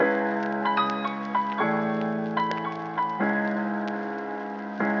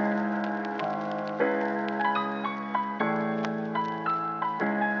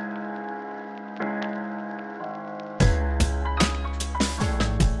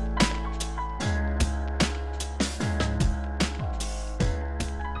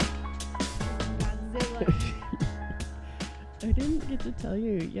I didn't get to tell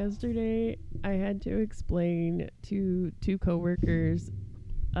you yesterday. I had to explain to two coworkers.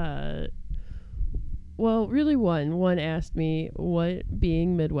 Well, really one asked me what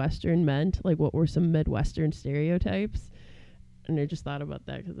being Midwestern meant, like what were some Midwestern stereotypes. And I just thought about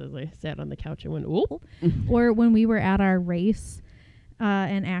that because as I sat on the couch and went, "Oop." Or when we were at our race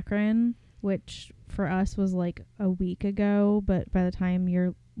in Akron, which for us was like a week ago, but by the time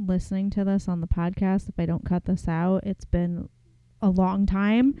you're listening to this on the podcast, if I don't cut this out, it's been a long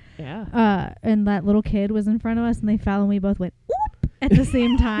time. Yeah. And that little kid was in front of us and they fell and we both went whoop at the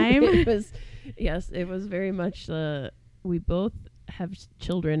same time. It was very much we both have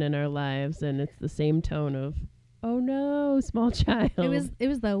children in our lives and it's the same tone of, oh no, small child. It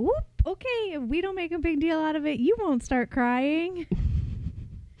was the whoop, okay, if we don't make a big deal out of it, you won't start crying.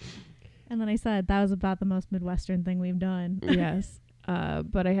 And then I said that was about the most Midwestern thing we've done. Yes.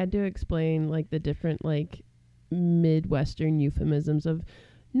 But I had to explain like the different like Midwestern euphemisms of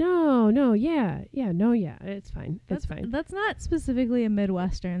no, yeah, it's fine. It's fine. That's not specifically a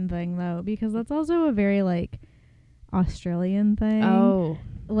Midwestern thing though, because that's also a very like Australian thing. Oh.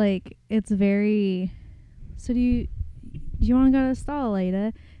 Like it's very, so do you want to go to the stall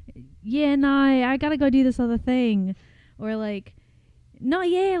later? Yeah, no, I gotta go do this other thing. Or like, no,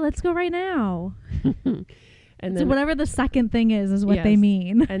 yeah, let's go right now. And so then whatever the second thing is what yes. they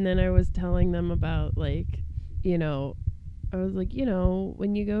mean. And then I was telling them about like, I was like,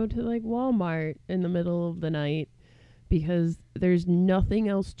 when you go to like Walmart in the middle of the night because there's nothing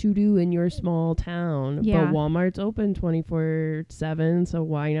else to do in your small town, yeah. but Walmart's open 24/7, so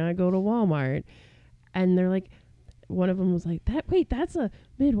why not go to Walmart? And they're like, one of them was like, that's a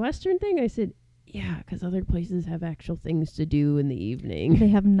Midwestern thing? I said, yeah, because other places have actual things to do in the evening. They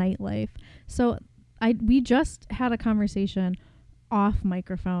have nightlife. So we just had a conversation off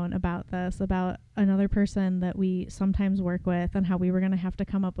microphone about this, about another person that we sometimes work with and how we were going to have to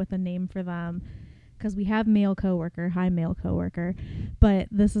come up with a name for them because we have male coworker, hi male coworker, but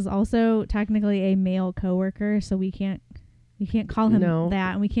this is also technically a male coworker, so we can't call him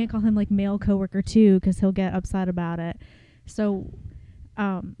that, and we can't call him like male coworker 2 because he'll get upset about it. So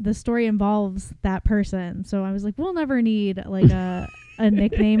the story involves that person. So I was like, we'll never need like a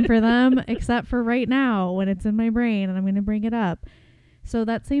nickname for them except for right now when it's in my brain and I'm going to bring it up. So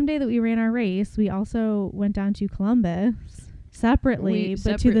that same day that we ran our race, we also went down to Columbus separately,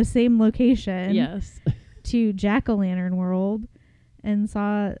 but to the same location. Yes. To Jack-o'-lantern World and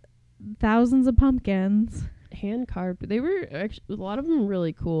saw thousands of pumpkins. Hand carved. They were actually a lot of them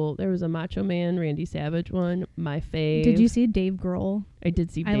really cool. There was a Macho Man, Randy Savage one, my fave. Did you see Dave Grohl? I did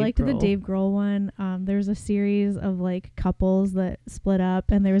see Dave Grohl. I liked the Dave Grohl one. There's a series of like couples that split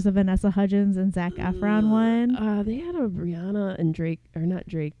up, and there was a Vanessa Hudgens and Zac Efron one. They had a Rihanna and Drake, or not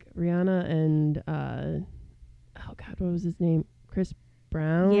Drake, Rihanna and oh god, what was his name? Chris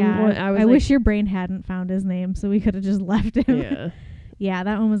Brown. Yeah, one. I wish your brain hadn't found his name, so we could have just left him. Yeah. Yeah,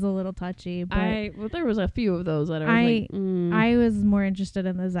 that one was a little touchy. But well, there was a few of those that I was more interested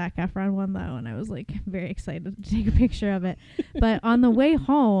in the Zac Efron one, though, and I was, like, very excited to take a picture of it. But on the way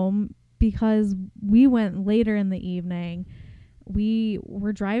home, because we went later in the evening, we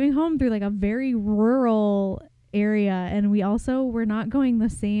were driving home through, like, a very rural area, and we also were not going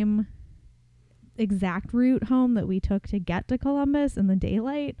the same exact route home that we took to get to Columbus in the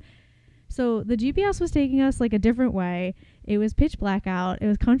daylight. So the GPS was taking us like a different way. It was pitch black out. It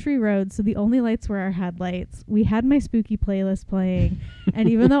was country roads, so the only lights were our headlights. We had my spooky playlist playing, and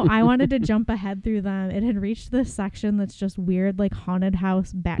even though I wanted to jump ahead through them, it had reached this section that's just weird, like haunted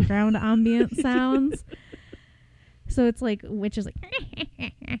house background ambient sounds. So it's like witches like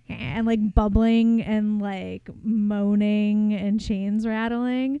and like bubbling and like moaning and chains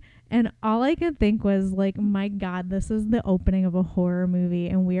rattling. And all I could think was like, my God, this is the opening of a horror movie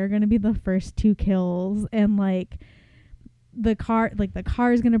and we are going to be the first 2 kills. And like the car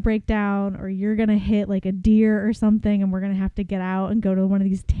is going to break down or you're going to hit like a deer or something. And we're going to have to get out and go to one of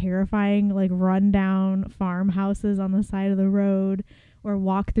these terrifying like rundown farmhouses on the side of the road. Or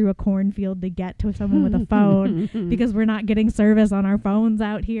walk through a cornfield to get to someone with a phone because we're not getting service on our phones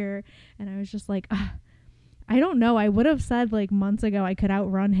out here. And I was just like, I don't know. I would have said like months ago I could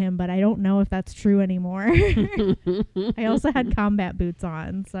outrun him, but I don't know if that's true anymore. I also had combat boots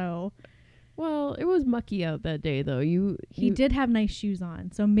on, so. Well, it was mucky out that day, though. He did have nice shoes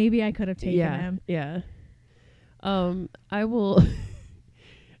on, so maybe I could have taken him. Yeah. I will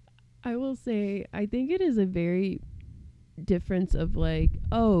say, I think it is a very difference of like,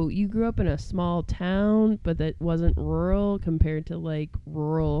 oh, you grew up in a small town, but that wasn't rural compared to like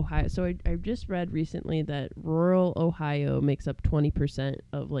rural Ohio. So I just read recently that rural Ohio makes up 20%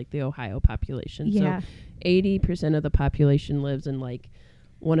 of like the Ohio population. Yeah. So 80% of the population lives in like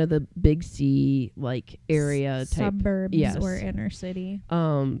one of the big C like area type suburbs, yes. or inner city.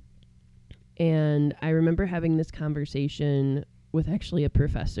 And I remember having this conversation with actually a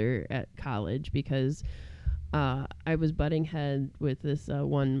professor at college because I was butting head with this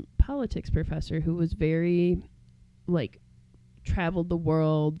one politics professor who was very like traveled the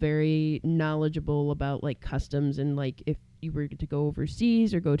world, very knowledgeable about like customs and like if you were to go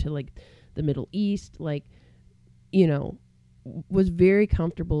overseas or go to like the Middle East, like, you know, was very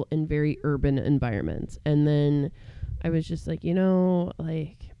comfortable in very urban environments. And then I was just like, you know,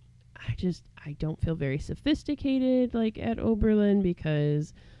 like I don't feel very sophisticated like at Oberlin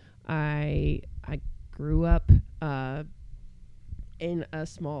because I grew up in a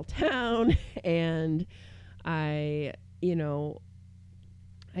small town and I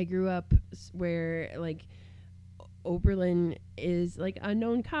grew up where like Oberlin is like a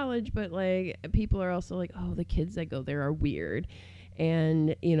known college, but like people are also like, oh, the kids that go there are weird.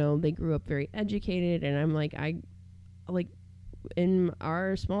 And, you know, they grew up very educated and I'm like, in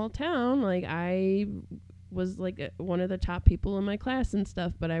our small town, like I was like one of the top people in my class and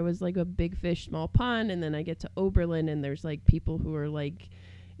stuff, but I was like a big fish, small pond. And then I get to Oberlin and there's like people who are like,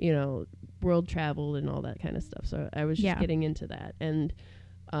 you know, world traveled and all that kind of stuff. So I was just getting into that. And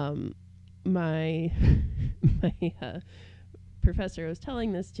my professor I was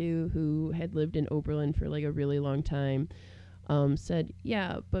telling this to, who had lived in Oberlin for like a really long time, said,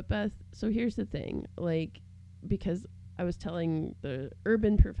 yeah, but Beth, so here's the thing, like, because I was telling the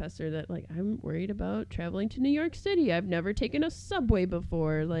urban professor that like I'm worried about traveling to New York City. I've never taken a subway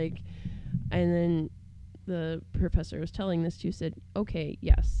before, like, and then the professor I was telling this to said, okay,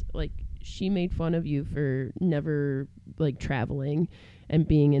 yes, like she made fun of you for never like traveling and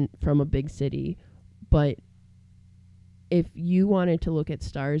being from a big city, but if you wanted to look at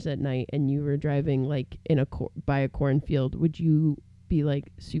stars at night and you were driving like in by a cornfield, would you be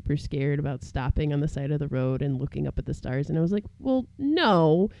like super scared about stopping on the side of the road and looking up at the stars? And I was like, well,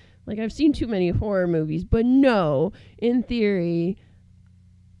 no, like I've seen too many horror movies, but no, in theory,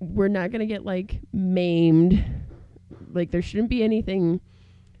 we're not gonna get like maimed. Like there shouldn't be anything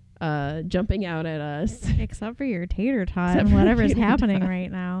jumping out at us except for your tater tot and whatever's happening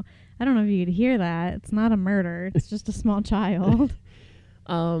right now. I don't know if you could hear that. It's not a murder. It's just a small child.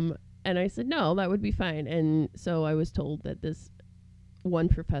 And I said, no, that would be fine. And so I was told that this one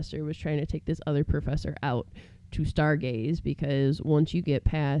professor was trying to take this other professor out to stargaze, because once you get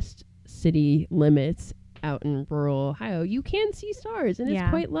past city limits out in rural Ohio, you can see stars, and it's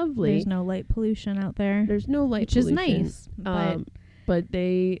quite lovely. There's no light pollution out there. There's no light pollution. Which is nice. But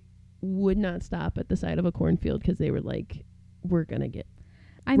they would not stop at the side of a cornfield because they were like, we're going to get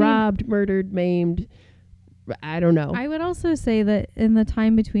robbed, murdered, maimed. I don't know. I would also say that in the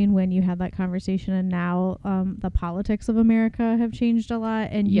time between when you had that conversation and now, the politics of America have changed a lot,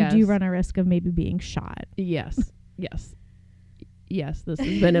 and you do run a risk of maybe being shot. Yes. Yes, this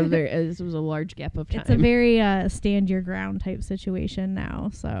has been this was a large gap of time. It's a very stand your ground type situation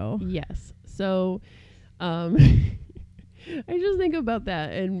now. So yes. So I just think about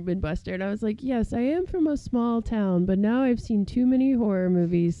that in Midwestern. I was like, yes, I am from a small town, but now I've seen too many horror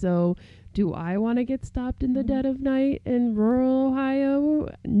movies. So do I want to get stopped in the dead of night in rural Ohio?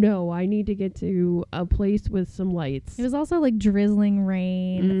 No, I need to get to a place with some lights. It was also like drizzling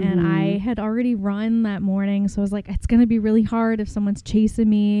rain, and I had already run that morning, so I was like, it's going to be really hard if someone's chasing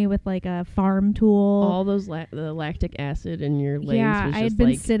me with like a farm tool. All those the lactic acid in your legs. Yeah, was I had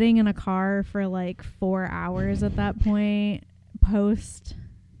been sitting in a car for like 4 hours at that point, post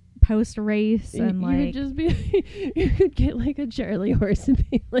race, and like you would just be you could get like a Charlie horse and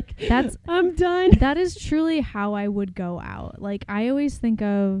be like, I'm done. That is truly how I would go out. Like I always think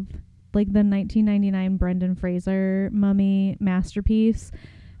of like the 1999 Brendan Fraser mummy masterpiece.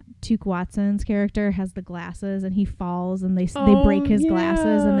 Tuke Watson's character has the glasses and he falls and they break his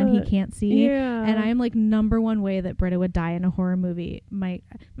glasses and then he can't see. And I'm like, number one way that Britta would die in a horror movie, my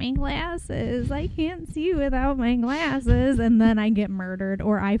glasses, I can't see without my glasses, and then I get murdered,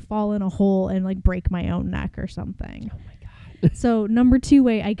 or I fall in a hole and like break my own neck or something. Oh my God. So number 2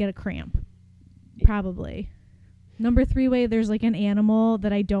 way, I get a cramp. Probably. Number 3 way, there's like an animal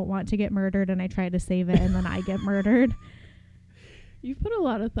that I don't want to get murdered and I try to save it and then I get murdered. You've put a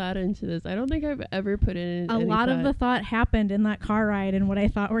lot of thought into this. I don't think I've ever put in a lot of the thought happened in that car ride and what I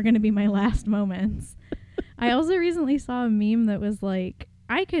thought were going to be my last moments. I also recently saw a meme that was like,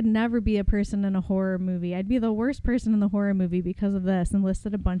 I could never be a person in a horror movie. I'd be the worst person in the horror movie because of this, and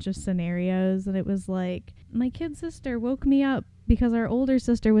listed a bunch of scenarios. And it was like, my kid sister woke me up because our older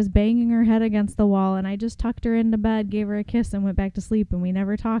sister was banging her head against the wall, and I just tucked her into bed, gave her a kiss, and went back to sleep, and we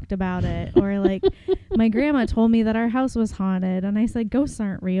never talked about it. Or like, my grandma told me that our house was haunted, and I said ghosts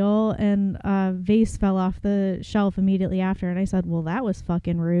aren't real, and a vase fell off the shelf immediately after, and I said, well, that was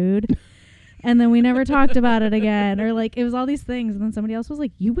fucking rude. And then we never talked about it again. Or like, it was all these things, and then somebody else was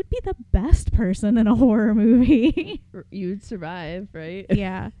like, you would be the best person in a horror movie. You'd survive, right?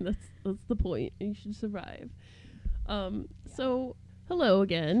 Yeah. That's the point. You should survive. So hello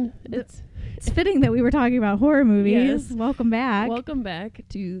again. It's fitting that we were talking about horror movies. Yes. Welcome back. Welcome back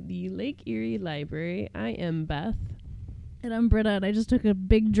to the Lake Erie Library. I am Beth. And I'm Britta, and I just took a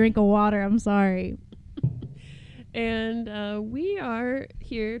big drink of water. I'm sorry. And we are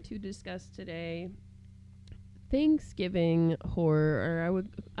here to discuss today Thanksgiving horror, or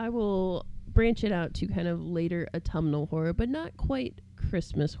I will branch it out to kind of later autumnal horror, but not quite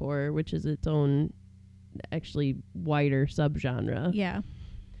Christmas horror, which is its own actually wider subgenre. Yeah.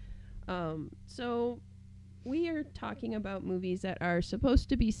 So we are talking about movies that are supposed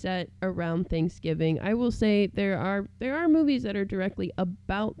to be set around Thanksgiving. I will say there are movies that are directly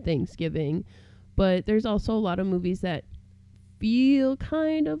about Thanksgiving, but there's also a lot of movies that feel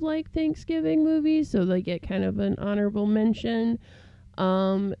kind of like Thanksgiving movies, so they get kind of an honorable mention.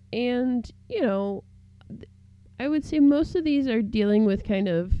 And, you know, I would say most of these are dealing with kind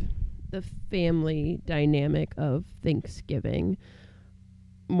of the family dynamic of Thanksgiving,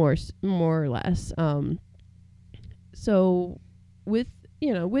 more or less. So with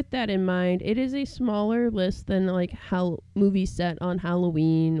that in mind, it is a smaller list than like how movies set on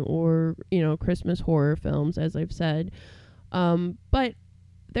Halloween or, Christmas horror films, as I've said. But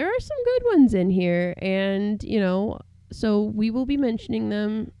there are some good ones in here, and, so we will be mentioning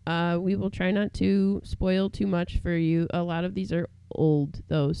them. We will try not to spoil too much for you. A lot of these are old,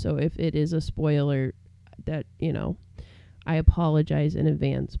 though, so if it is a spoiler, that, I apologize in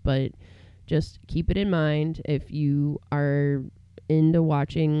advance, but just keep it in mind if you are into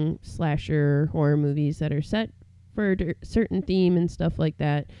watching slasher horror movies that are set for a certain theme and stuff like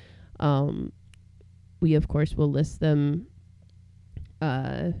that. We, of course, will list them.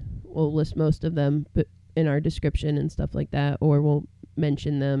 We'll list most of them, but in our description and stuff like that, or we'll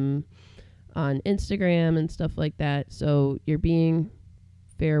mention them on Instagram and stuff like that. So you're being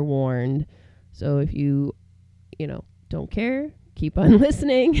fair warned. So if you, don't care, keep on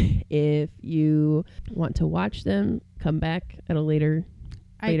listening. If you want to watch them, come back at a later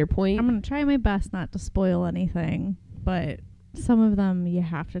point. I'm going to try my best not to spoil anything, but some of them you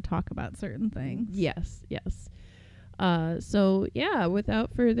have to talk about certain things. Yes. So yeah,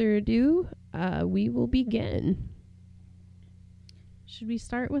 without further ado, we will begin. Should we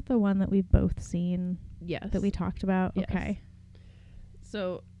start with the one that we've both seen? Yes. That we talked about? Yes. Okay.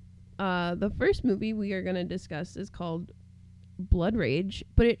 So, the first movie we are going to discuss is called Blood Rage,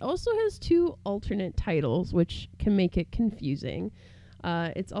 but it also has two alternate titles, which can make it confusing.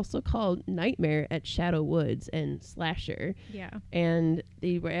 It's also called Nightmare at Shadow Woods and Slasher. Yeah. And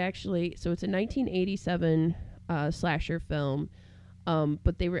they were actually, so it's a 1987 slasher film,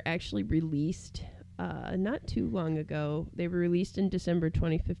 but they were actually released not too long ago. They were released in December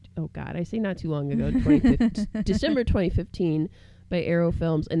 2015. Oh God, I say not too long ago. December 2015 by Arrow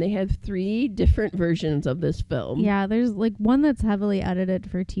Films, and they have 3 different versions of this film. Yeah, there's like one that's heavily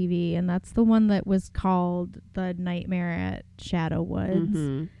edited for TV, and that's the one that was called The Nightmare at Shadow Woods.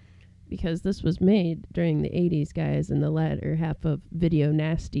 Mm-hmm. Because this was made during the 80s, guys, in the latter half of video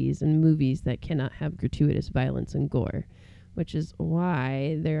nasties and movies that cannot have gratuitous violence and gore, which is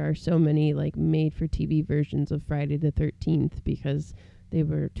why there are so many like made-for-TV versions of Friday the 13th, because they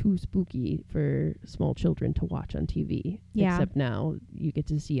were too spooky for small children to watch on TV. Yeah. Except now you get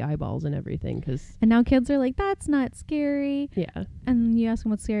to see eyeballs and everything. And now kids are like, that's not scary. Yeah. And you ask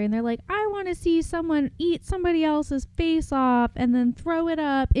them what's scary, and they're like, I want to see someone eat somebody else's face off and then throw it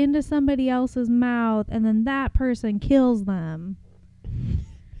up into somebody else's mouth, and then that person kills them.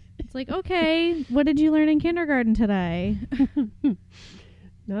 It's like, okay, what did you learn in kindergarten today?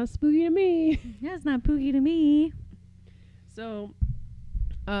 Not spooky to me. Yeah, it's not spooky to me. So,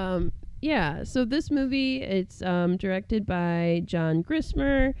 so this movie, it's directed by John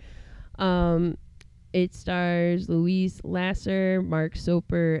Grissmer. It stars Louise Lasser, Mark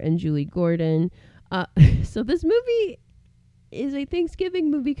Soper, and Julie Gordon. So this movie is a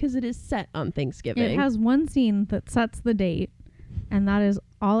Thanksgiving movie because it is set on Thanksgiving. It has one scene that sets the date, and that is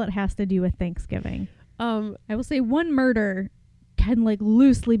all it has to do with Thanksgiving. I will say one murder can like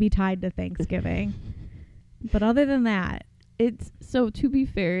loosely be tied to Thanksgiving. But other than that, It's so, to be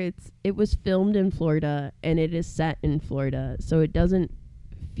fair, it was filmed in Florida and it is set in Florida, so it does not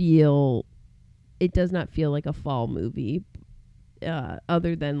feel like a fall movie,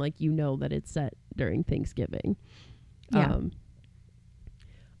 other than like that it's set during Thanksgiving. Yeah.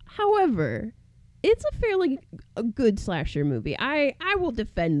 However, it's a good slasher movie. I will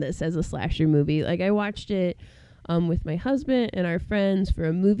defend this as a slasher movie. Like, I watched it with my husband and our friends for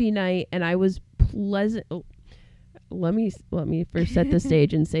a movie night, and I was pleasant. Oh, let me first set the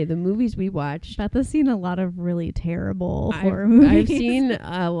stage and say the movies we watched. Beth has seen a lot of really terrible horror movies. I've seen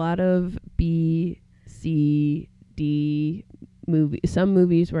a lot of B, C, D movies. Some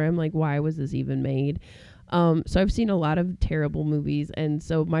movies where I'm like, why was this even made? So I've seen a lot of terrible movies, and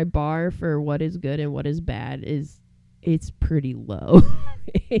so my bar for what is good and what is bad it's pretty low.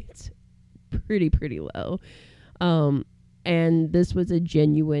 It's pretty low. And this was a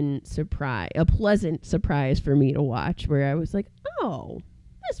genuine surprise, a pleasant surprise for me to watch, where I was like, oh,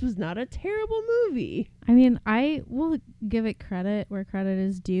 this was not a terrible movie. I mean, I will give it credit where credit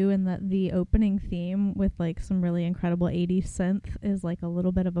is due, in that the opening theme with like some really incredible 80s synth is like a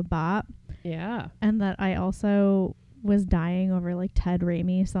little bit of a bop. Yeah. And that I also was dying over like Ted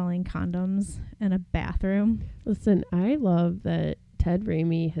Raimi selling condoms in a bathroom. Listen, I love that Ted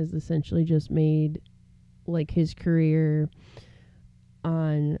Raimi has essentially just made like his career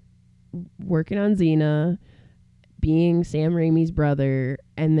on working on Xena, being Sam Raimi's brother,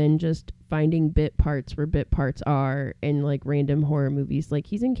 and then just finding bit parts where bit parts are in like random horror movies. Like,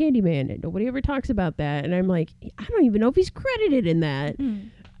 he's in Candyman and nobody ever talks about that, and I'm like, I don't even know if he's credited in that.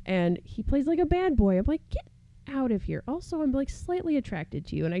 And he plays like a bad boy. I'm like, get out of here. Also, I'm like slightly attracted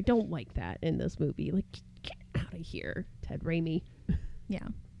to you, and I don't like that in this movie. Like, get out of here, Ted Raimi. Yeah.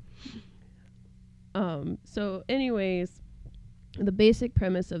 So anyways, the basic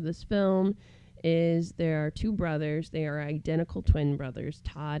premise of this film is there are two brothers. They are identical twin brothers,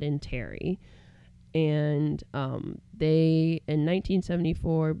 Todd and Terry. And they, in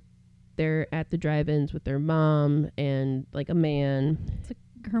 1974, they're at the drive-ins with their mom and like a man. It's like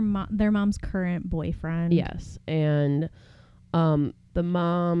their mom's current boyfriend. Yes. And the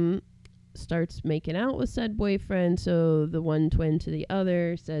mom starts making out with said boyfriend, so the one twin to the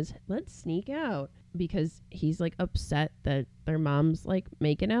other says, let's sneak out, because he's like upset that their mom's like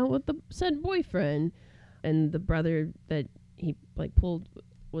making out with the said boyfriend, and the brother that he like pulled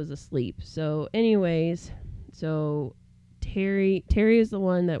was asleep. So anyways, so Terry is the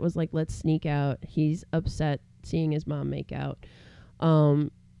one that was like, let's sneak out. He's upset seeing his mom make out. So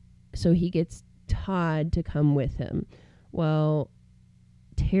he gets Todd to come with him. Well,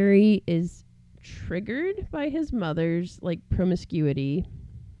 Terry is triggered by his mother's like promiscuity,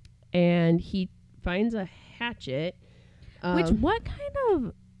 and he finds a hatchet. What kind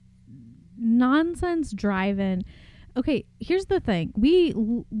of nonsense drive-in? Okay, here's the thing.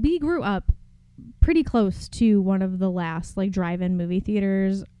 We grew up pretty close to one of the last like drive-in movie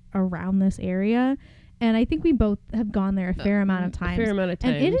theaters around this area. And I think we both have gone there a fair amount of times.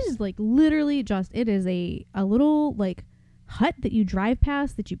 And it is like literally it is a little like hut that you drive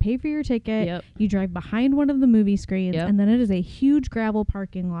past, that you pay for your ticket. Yep. You drive behind one of the movie screens, Yep. and then it is a huge gravel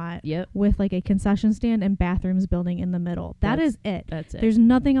parking lot Yep. with like a concession stand and bathrooms building in the middle. That's it. That's it. There's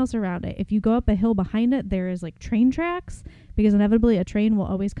nothing else around it. If you go up a hill behind it, there is like train tracks, because inevitably a train will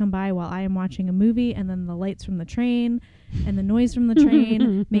always come by while I am watching a movie, and then the lights from the train and the noise from the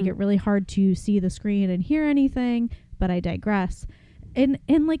train make it really hard to see the screen and hear anything, but I digress.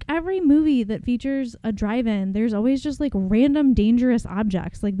 In like every movie that features a drive-in, there's always just like random dangerous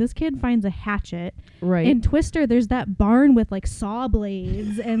objects. Like this kid finds a hatchet. Right. In Twister, there's that barn with like saw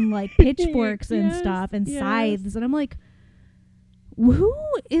blades and like pitchforks and Yes, stuff and yes. scythes. And I'm like, who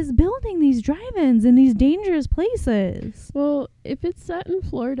is building these drive-ins in these dangerous places? Well, if it's set in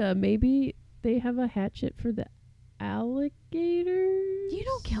Florida, maybe they have a hatchet for the alligators. You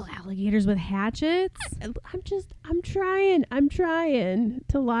don't kill alligators with hatchets. I'm trying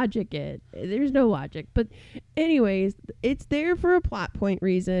to logic it. There's no logic. But anyways, it's there for a plot point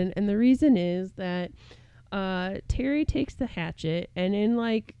reason. And the reason is that Terry takes the hatchet and in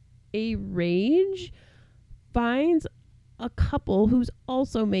like a rage finds a teenage couple who's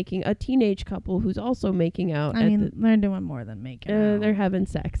also making out. I mean, they're doing more than making out. They're having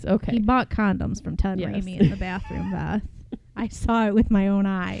sex. Okay. He bought condoms from Ted Yes. Raimi in the bathroom, Beth. I saw it with my own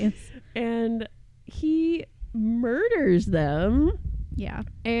eyes. And he murders them. Yeah.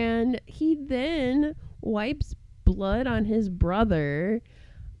 And he then wipes blood on his brother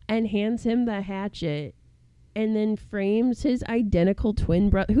and hands him the hatchet, and then frames his identical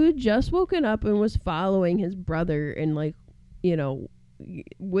twin brother who had just woken up and was following his brother and like,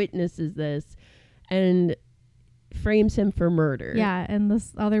 witnesses this, and frames him for murder. Yeah, and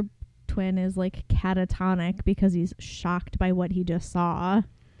this other twin is like catatonic because he's shocked by what he just saw.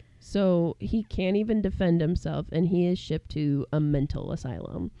 So he can't even defend himself, and he is shipped to a mental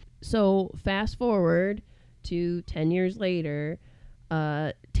asylum. So fast forward to 10 years later,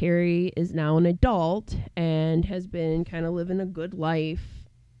 Terry is now an adult and has been kind of living a good life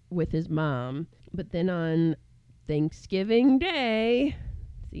with his mom. But then on Thanksgiving Day,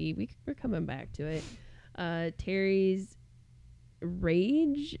 we're coming back to it. Terry's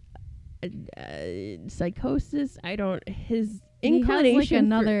rage, psychosis, his inclination. He has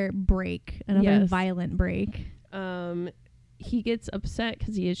like another violent break. He gets upset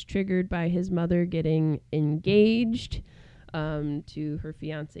because he is triggered by his mother getting engaged to her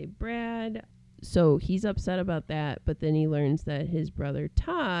fiance Brad. So he's upset about that, but then he learns that his brother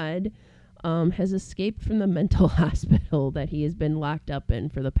Todd has escaped from the mental hospital that he has been locked up in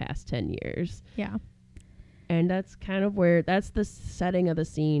for the past 10 years. Yeah. And that's kind of that's the setting of the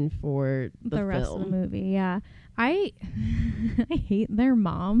scene for the rest film. of the movie. Yeah. I hate their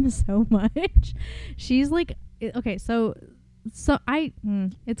mom so much. She's like, okay, so it's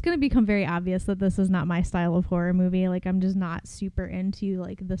going to become very obvious that this is not my style of horror movie. Like, I'm just not super into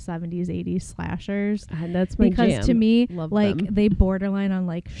like the 70s, 80s slashers. And that's my jam. Because to me, Love like them. they borderline on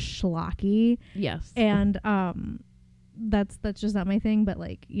like schlocky. Yes. And that's just not my thing. But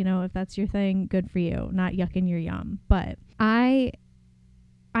like, you know, if that's your thing, good for you. Not yucking your yum. But I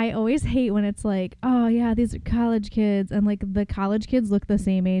always hate when it's like, oh yeah, these are college kids, and like the college kids look the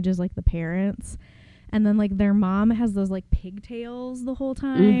same age as like the parents. And then, like, their mom has those, like, pigtails the whole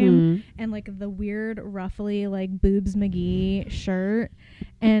time. Mm-hmm. And, like, the weird, ruffly, like, Boobs McGee shirt.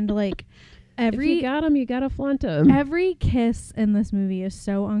 And, like, if you got them, you got to flaunt them. Every kiss in this movie is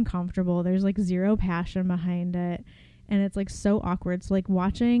so uncomfortable. There's, like, zero passion behind it. And it's, like, so awkward. So, like,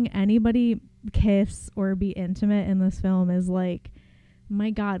 watching anybody kiss or be intimate in this film is, like,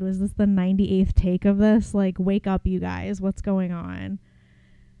 my God, was this the 98th take of this? Like, wake up, you guys. What's going on?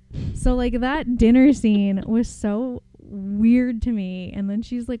 So, like, that dinner scene was so weird to me. And then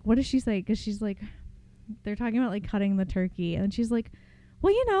she's like, what does she say? Because she's like, they're talking about, like, cutting the turkey. And she's like,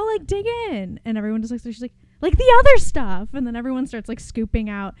 well, you know, like, dig in. And everyone just looks at her. She's like the other stuff. And then everyone starts, like, scooping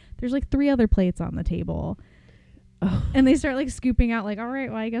out. There's, like, 3 other plates on the table. Oh. And they start, like, scooping out, like, all right,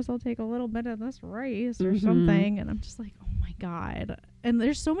 well, I guess I'll take a little bit of this rice or something. And I'm just like, oh, my God. And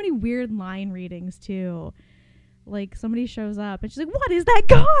there's so many weird line readings, too. Like, somebody shows up and she's like, what is that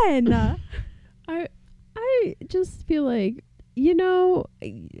gun? I just feel like, you know,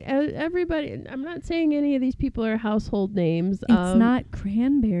 everybody, I'm not saying any of these people are household names. It's not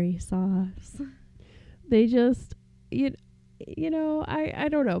cranberry sauce. They just, you know, I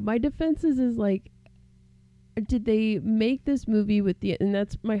don't know. My defense is like, did they make this movie with and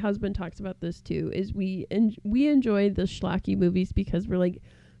that's, my husband talks about this too, is we enjoy the schlocky movies because we're like,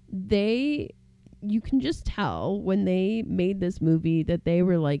 you can just tell when they made this movie that they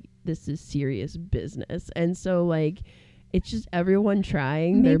were like, this is serious business. And so, like, it's just everyone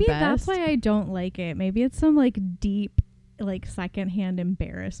trying their best. Maybe that's why I don't like it. Maybe it's some, like, deep, like, secondhand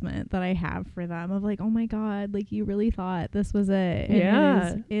embarrassment that I have for them of like, oh my God, like, you really thought this was it. And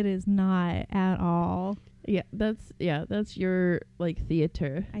yeah. It is not at all. Yeah, that's your, like,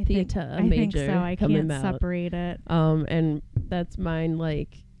 theater I think so. I can't separate it. And that's mine,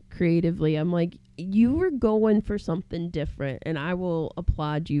 like, creatively. I'm like, you were going for something different, and I will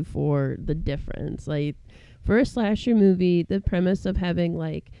applaud you for the difference. Like, for a slasher movie, the premise of having,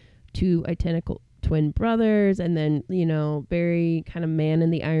 like, 2 identical twin brothers, and then, you know, very kind of Man in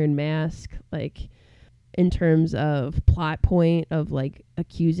the Iron Mask, like, in terms of plot point of, like,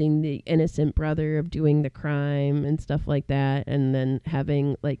 accusing the innocent brother of doing the crime and stuff like that, and then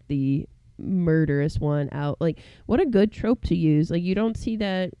having, like, the murderous one out. Like, what a good trope to use. Like, you don't see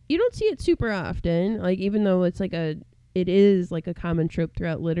it super often, like, even though it is like a common trope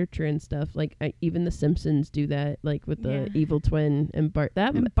throughout literature and stuff. Like, even the Simpsons do that, like, with the evil twin and Bart.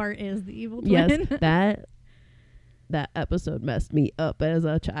 And Bart is the evil twin. Yes, that episode messed me up as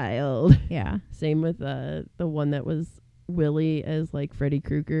a child. Yeah. Same with the one that was Willie as, like, Freddy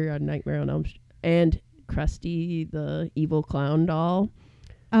Krueger on Nightmare on Elm Street, and Krusty the evil clown doll.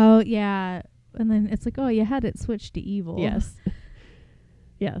 Oh, yeah. And then it's like, oh, you had it switched to evil. Yes.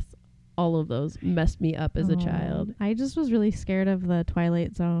 Yes. All of those messed me up as a child. I just was really scared of the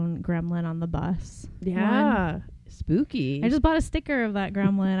Twilight Zone gremlin on the bus. Yeah. Spooky. I just bought a sticker of that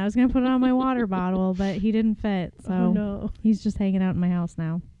gremlin. I was going to put it on my water bottle, but he didn't fit. So no. He's just hanging out in my house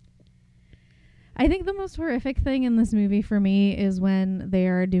now. I think the most horrific thing in this movie for me is when they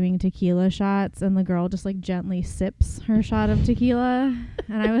are doing tequila shots and the girl just like gently sips her shot of tequila.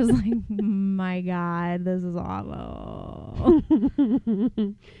 And I was like, my God, this is awful.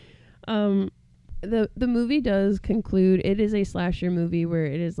 The movie does conclude, it is a slasher movie where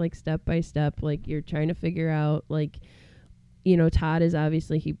it is like step by step, like you're trying to figure out, like, you know, Todd is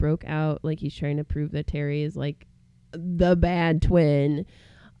obviously, he broke out, like he's trying to prove that Terry is like the bad twin.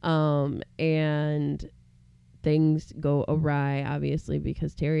 And things go awry, obviously,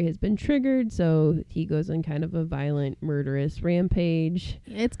 because Terry has been triggered, so he goes on kind of a violent, murderous rampage.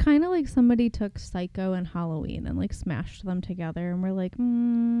 It's kind of like somebody took Psycho and Halloween and like smashed them together, and we're like,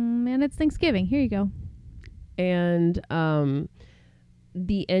 man, it's Thanksgiving. Here you go. And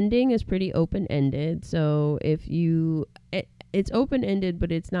the ending is pretty open-ended. So if you, it's open-ended,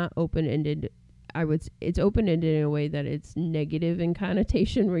 but it's not open-ended. It's open-ended in a way that it's negative in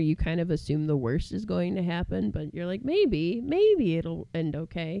connotation, where you kind of assume the worst is going to happen, but you're like, maybe it'll end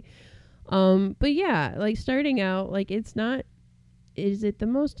okay. But yeah, like starting out, like it's not, is it the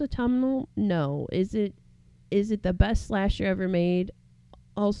most autumnal? No. Is it the best slasher ever made?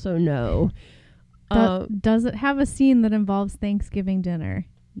 Also no. Does it have a scene that involves Thanksgiving dinner?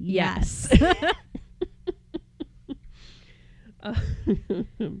 Yes. I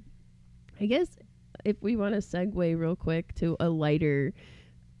guess if we want to segue real quick to a lighter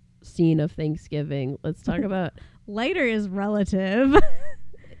scene of Thanksgiving, let's talk about... Lighter is relative.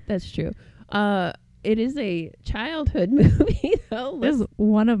 That's true. It is a childhood movie, though. This is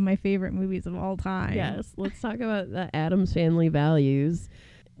one of my favorite movies of all time. Yes. Let's talk about the Addams Family Values.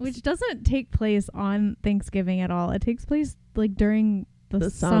 Which doesn't take place on Thanksgiving at all. It takes place like during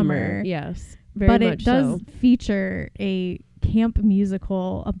the summer. Yes. But it does feature a camp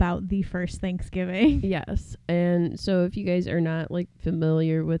musical about the first Thanksgiving. Yes. And so if you guys are not like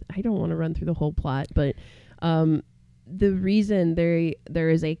familiar with, I don't want to run through the whole plot, but the reason there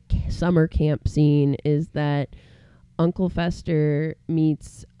is a summer camp scene is that Uncle Fester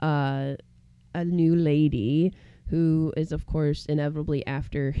meets a new lady who is, of course, inevitably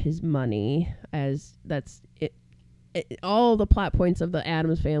after his money, as that's it. All the plot points of the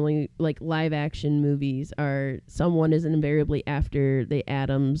Addams Family, like live action movies, are someone is invariably after the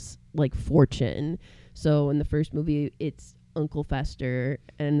Addams like fortune. So in the first movie, it's Uncle Fester,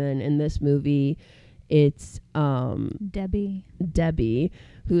 and then in this movie, it's Debbie,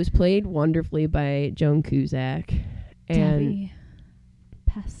 who is played wonderfully by Joan Cusack. Debbie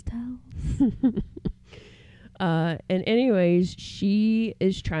Pastels. And anyways, she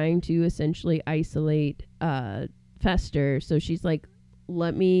is trying to essentially isolate Fester. So she's like,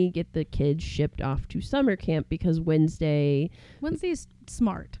 let me get the kids shipped off to summer camp because Wednesday's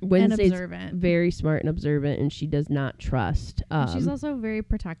smart and observant. Very smart and observant, and she does not trust. She's also very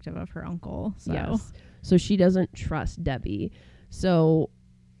protective of her uncle. So. Yes. So she doesn't trust Debbie. So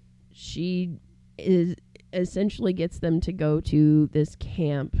she is essentially gets them to go to this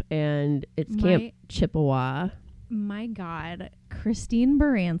camp, and it's Camp Chippewa. My God, Christine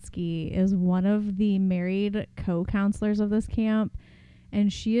Baranski is one of the married co-counselors of this camp,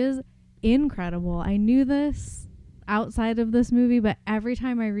 and she is incredible. I knew this outside of this movie, but every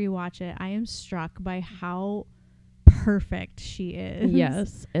time I rewatch it, I am struck by how perfect she is.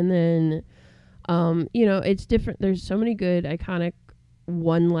 Yes. And then, it's different. There's so many good, iconic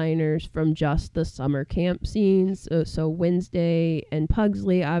one-liners from just the summer camp scenes. So Wednesday and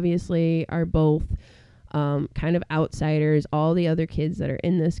Pugsley, obviously, are both kind of outsiders. All the other kids that are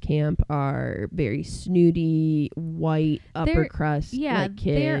in this camp are very snooty, white, upper crust kids.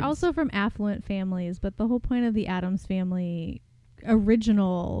 They're also from affluent families, but the whole point of the Addams Family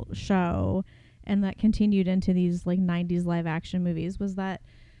original show, and that continued into these like 90s live action movies, was that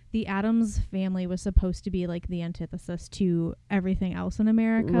the Addams Family was supposed to be like the antithesis to everything else in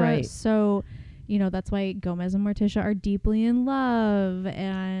America. Right. So, that's why Gomez and Morticia are deeply in love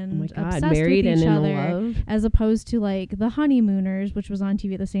and obsessed married with each and other, in love. as opposed to like The Honeymooners, which was on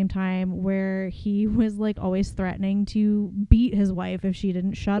TV at the same time, where he was like always threatening to beat his wife if she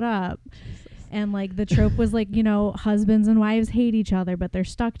didn't shut up. Jesus. And like the trope was like, husbands and wives hate each other, but they're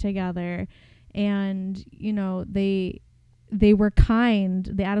stuck together. And, they were kind.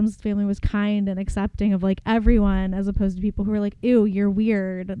 The Addams Family was kind and accepting of like everyone, as opposed to people who were like, ew, you're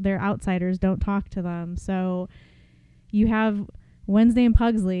weird. They're outsiders. Don't talk to them. So you have Wednesday and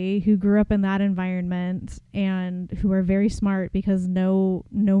Pugsley, who grew up in that environment and who are very smart because no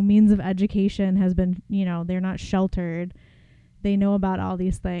means of education has been, they're not sheltered. They know about all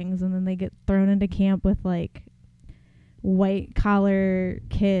these things, and then they get thrown into camp with like white collar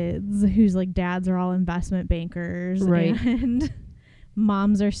kids whose like dads are all investment bankers, right? And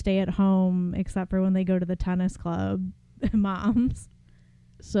moms are stay at home except for when they go to the tennis club. Moms.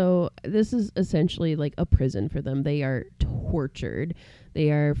 So this is essentially like a prison for them. They are tortured. They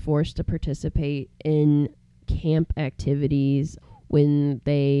are forced to participate in camp activities. When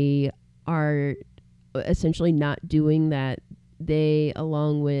they are essentially not doing that, they,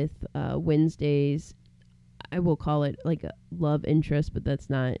 along with Wednesday's, I will call it like a love interest, but that's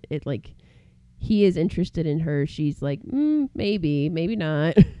not it. Like, he is interested in her. She's like, maybe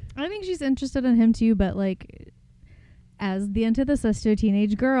not. I think she's interested in him too, but like, as the antithesis to a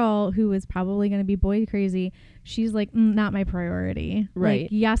teenage girl who is probably going to be boy crazy, she's like, not my priority. Right. Like,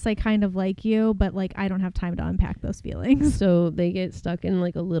 yes, I kind of like you, but like, I don't have time to unpack those feelings. So they get stuck in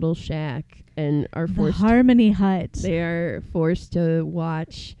like a little shack and are forced. The Harmony Hut. They are forced to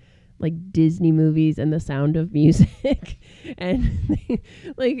watch like Disney movies and The Sound of Music. And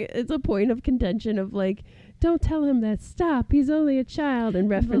like, it's a point of contention of like, don't tell him that. Stop. He's only a child. In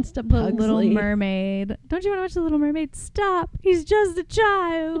reference to the Pugsley. Little Mermaid. Don't you want to watch The Little Mermaid? Stop. He's just a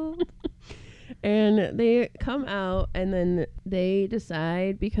child. And they come out and then they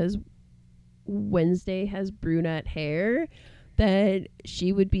decide, because Wednesday has brunette hair, that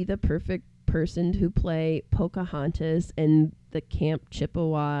she would be the perfect person to play Pocahontas in the Camp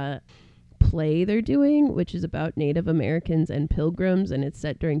Chippewa play they're doing, which is about Native Americans and pilgrims, and it's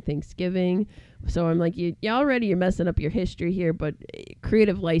set during Thanksgiving. So I'm like, you're messing up your history here, but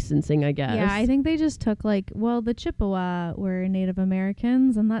creative licensing, I guess. Yeah, I think they just took like, well, the Chippewa were Native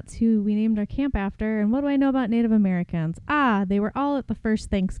Americans, and that's who we named our camp after. And what do I know about Native Americans? They were all at the first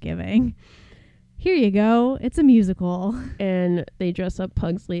Thanksgiving. Here you go. It's a musical. And they dress up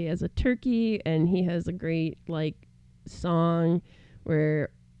Pugsley as a turkey, and he has a great like song where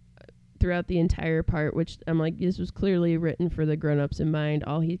throughout the entire part, which I'm like, this was clearly written for the grown-ups in mind,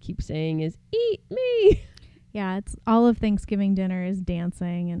 all he keeps saying is, eat me. Yeah, it's all of Thanksgiving dinner is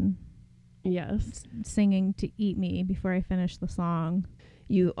dancing and yes, singing to eat me before I finish the song.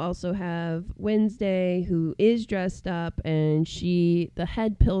 You also have Wednesday, who is dressed up, and the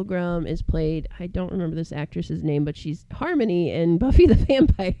head pilgrim is played, I don't remember this actress's name, but she's Harmony in Buffy the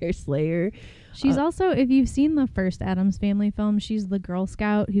Vampire Slayer. She's also, if you've seen the first Addams Family film, she's the Girl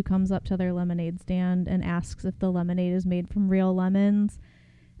Scout who comes up to their lemonade stand and asks if the lemonade is made from real lemons,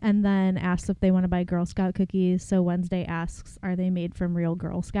 and then asks if they want to buy Girl Scout cookies. So Wednesday asks, are they made from real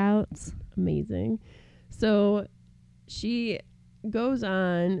Girl Scouts? Amazing. So she goes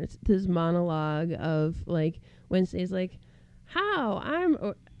on this monologue of like, Wednesday's like,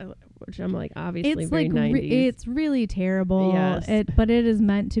 which I'm like, obviously it's very like 90s. It's really terrible. Yes. But it is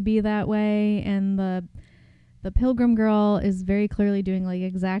meant to be that way. And the Pilgrim Girl is very clearly doing like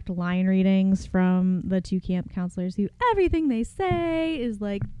exact line readings from the two camp counselors, who everything they say is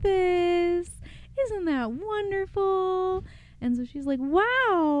like, this, isn't that wonderful? And so she's like,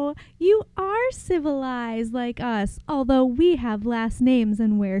 wow, you are civilized like us, although we have last names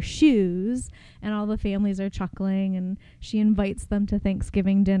and wear shoes. And all the families are chuckling, and she invites them to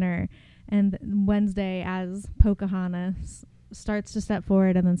Thanksgiving dinner. And Wednesday, as Pocahontas, starts to step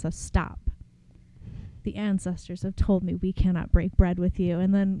forward and then says, stop. The ancestors have told me we cannot break bread with you.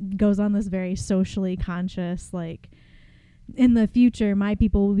 And then goes on this very socially conscious, like, in the future, my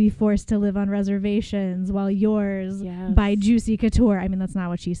people will be forced to live on reservations while yours buy juicy couture. I mean, that's not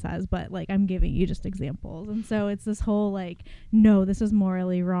what she says, but like, I'm giving you just examples. And so it's this whole like, no, this is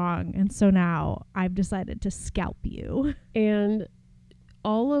morally wrong. And so now I've decided to scalp you. And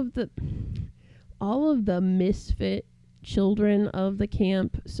all of the misfit children of the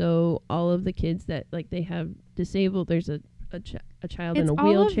camp. So all of the kids that like they have disabled, there's a child in a wheelchair.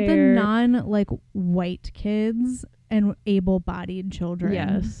 All of the non like white kids and able-bodied children.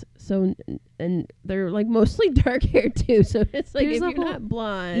 Yes. So, and they're like mostly dark hair too. So it's like, There's if you're not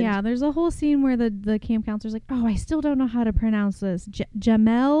blonde. Yeah, there's a whole scene where the camp counselor's like, oh, I still don't know how to pronounce this.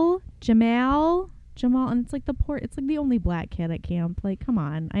 Jamal, and it's like it's like the only black kid at camp. Like, come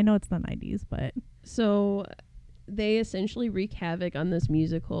on. I know it's the 90s, but. So they essentially wreak havoc on this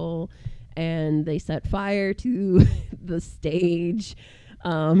musical, and they set fire to the stage.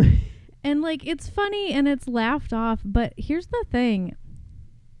 And like, it's funny and it's laughed off, but here's the thing.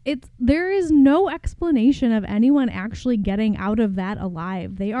 There is no explanation of anyone actually getting out of that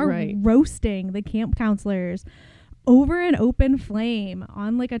alive. They are roasting the camp counselors over an open flame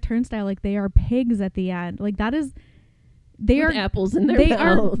on like a turnstile, like they are pigs at the end. Like that is, With apples in their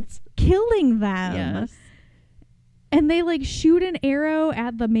mouths. Are killing them. Yes. And they like shoot an arrow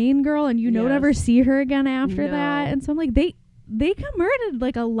at the main girl, and you don't ever see her again after that. And so I'm like, they committed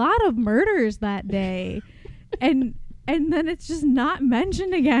like a lot of murders that day. And and then it's just not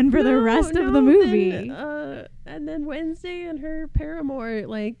mentioned again for the rest of the movie. And then Wednesday and her paramour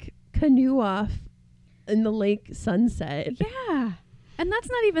like canoe off in the lake sunset. Yeah. And that's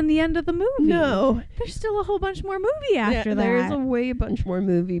not even the end of the movie. No. There's still a whole bunch more movie after that. There's a bunch more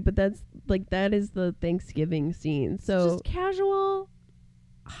movie, but that is the Thanksgiving scene. So just casual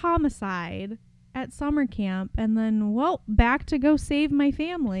homicide at summer camp, and then, well, back to go save my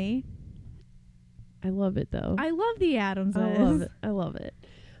family. I love it, though. I love the Addamses. I love it.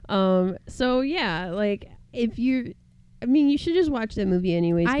 So yeah, like you should just watch that movie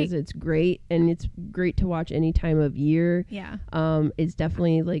anyways because it's great, and it's great to watch any time of year. Yeah. It's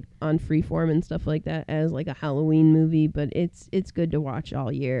definitely like on Freeform and stuff like that as like a Halloween movie, but it's good to watch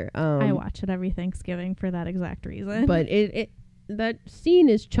all year. I watch it every Thanksgiving for that exact reason. But that scene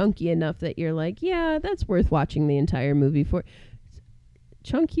is chunky enough that you're like, yeah, that's worth watching the entire movie for.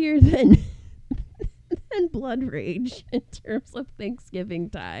 Chunkier than Blood Rage in terms of Thanksgiving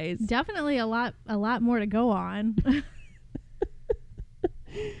ties. Definitely a lot more to go on.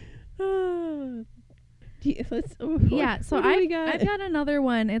 I've got another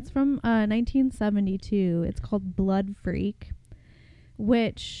one. It's from 1972. It's called Blood Freak,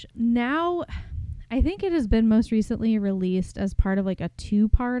 which now I think it has been most recently released as part of like a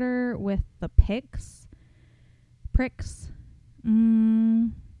 2-parter with the Pricks.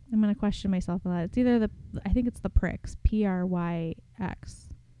 I'm gonna question myself on that. It's either I think it's the Pricks, Pryx.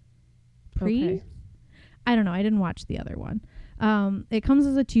 Okay. I don't know. I didn't watch the other one. It comes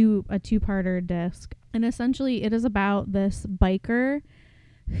as a 2-parter disc, and essentially it is about this biker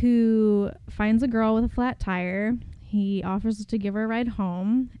who finds a girl with a flat tire. He offers to give her a ride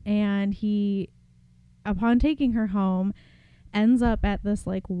home, and he, upon taking her home, ends up at this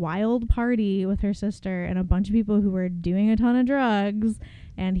like wild party with her sister and a bunch of people who are doing a ton of drugs,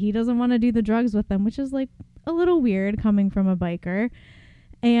 and he doesn't want to do the drugs with them, which is like a little weird coming from a biker.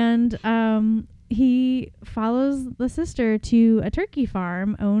 And he follows the sister to a turkey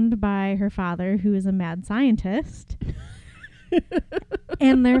farm owned by her father, who is a mad scientist.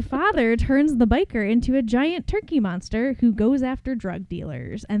 And their father turns the biker into a giant turkey monster who goes after drug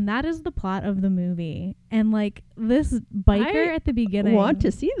dealers. And that is the plot of the movie. And like this biker at the beginning. I want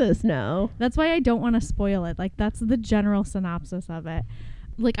to see this now. That's why I don't want to spoil it. Like that's the general synopsis of it.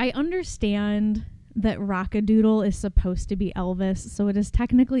 Like I understand that Rockadoodle is supposed to be Elvis, so it is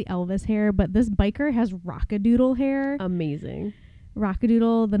technically Elvis hair, but this biker has Rockadoodle hair. Amazing.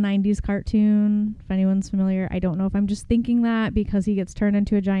 Rockadoodle, the 90s cartoon, if anyone's familiar. I don't know if I'm just thinking that because he gets turned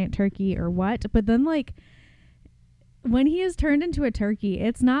into a giant turkey or what, but then like when he is turned into a turkey,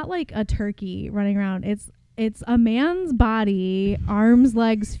 it's not like a turkey running around. It's a man's body, arms,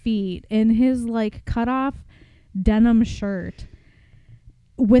 legs, feet, in his like cut off denim shirt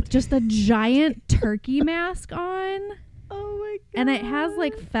with just a giant turkey mask on. Oh my god. And it has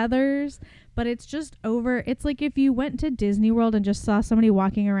like feathers, but it's just over. It's like if you went to Disney World and just saw somebody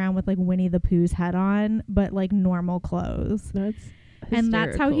walking around with like Winnie the Pooh's head on, but like normal clothes. That's hysterical. And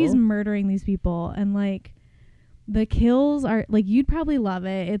that's how he's murdering these people. And like the kills are like, you'd probably love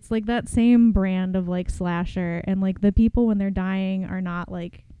it. It's like that same brand of like slasher, and like the people when they're dying are not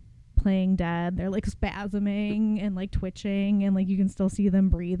like playing dead. They're like spasming and like twitching, and like you can still see them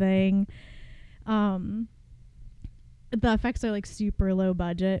breathing. The effects are like super low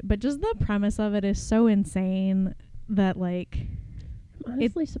budget, but just the premise of it is so insane that like I'm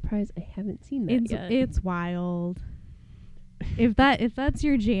honestly surprised I haven't seen that yet. It's wild. If that's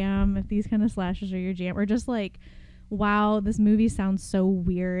your jam, if these kind of slashers are your jam, or just like, wow, this movie sounds so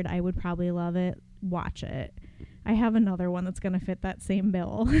weird, I would probably love it, watch it. I have another one that's going to fit that same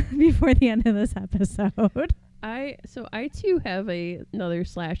bill before the end of this episode. I too have another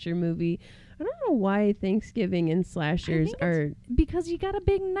slasher movie. I don't know why Thanksgiving and slashers are... Because you got a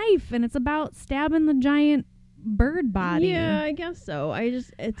big knife and it's about stabbing the giant bird body. Yeah, I guess so.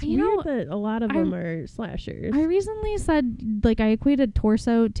 It's weird that a lot of them are slashers. I recently said, like, I equated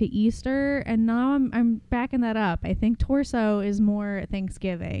torso to Easter, and now I'm backing that up. I think torso is more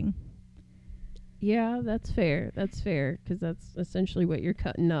Thanksgiving. Yeah, that's fair. That's fair, because that's essentially what you're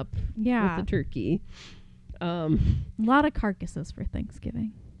cutting up with the turkey. A lot of carcasses for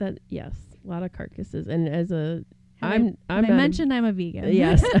Thanksgiving. Yes, a lot of carcasses. And as a... I mentioned I'm a vegan.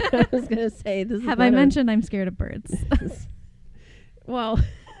 Yes, I was going to say this. Have I mentioned I'm scared of birds? Well,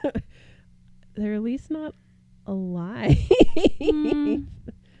 they're at least not alive.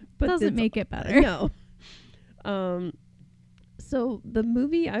 But doesn't make it better. No. So the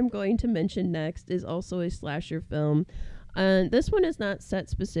movie I'm going to mention next is also a slasher film. This one is not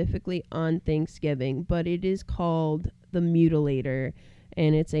set specifically on Thanksgiving, but it is called The Mutilator.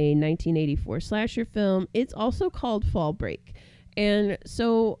 and it's a 1984 slasher film. It's also called Fall Break. And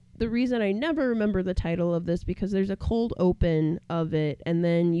so the reason I never remember the title of this, because there's a cold open of it, and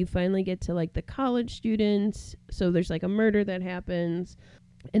then you finally get to like the college students. So there's like a murder that happens,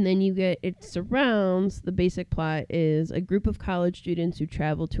 and then it surrounds, the basic plot is a group of college students who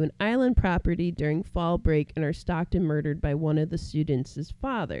travel to an island property during fall break and are stalked and murdered by one of the students'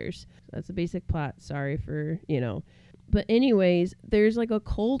 fathers. That's the basic plot. Sorry for, But anyways, there's like a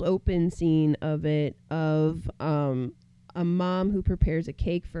cold open scene of it, of a mom who prepares a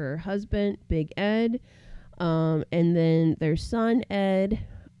cake for her husband, Big Ed. And then their son, Ed,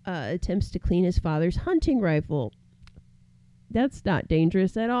 attempts to clean his father's hunting rifle. That's not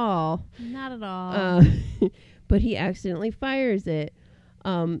dangerous at all. Not at all. But he accidentally fires it.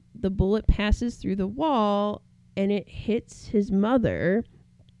 The bullet passes through the wall and it hits his mother.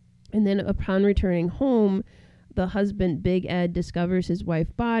 And then upon returning home, the husband, Big Ed, discovers his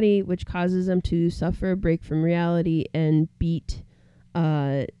wife's body, which causes him to suffer a break from reality and beat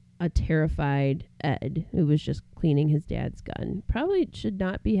a terrified Ed, who was just cleaning his dad's gun. Probably should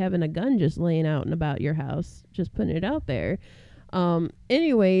not be having a gun just laying out and about your house, just putting it out there.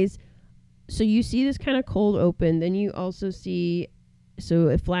 Anyways, so you see this kind of cold open. Then you also see, so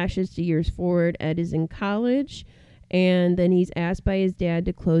it flashes to years forward. Ed is in college, and then he's asked by his dad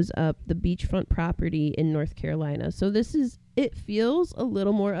to close up the beachfront property in North Carolina. So it feels a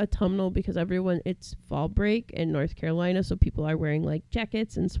little more autumnal because it's fall break in North Carolina. So people are wearing like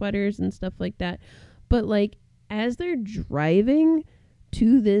jackets and sweaters and stuff like that. But like as they're driving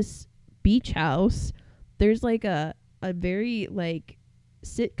to this beach house, there's like a very like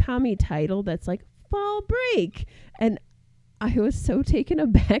sitcom-y title that's like Fall Break. And I was so taken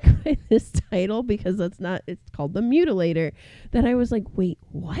aback by this title because it's called The Mutilator, that I was like, wait,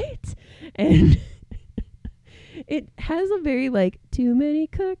 what? And it has a very like too many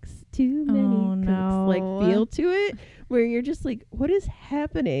cooks like feel to it, where you're just like, what is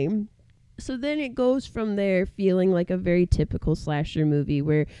happening? So then it goes from there feeling like a very typical slasher movie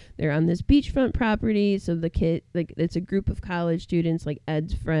where they're on this beachfront property. So the kid, like, it's a group of college students, like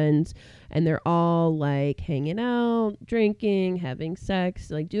Ed's friends, and they're all like hanging out, drinking, having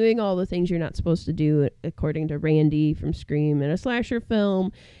sex, like doing all the things you're not supposed to do according to Randy from Scream in a slasher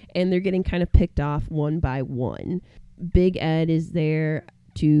film. And they're getting kind of picked off one by one. Big Ed is there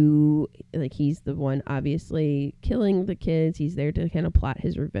to, like, he's the one obviously killing the kids. He's there to kind of plot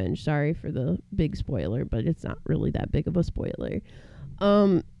his revenge. Sorry for the big spoiler, but it's not really that big of a spoiler.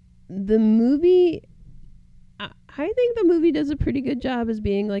 The movie, I think the movie does a pretty good job as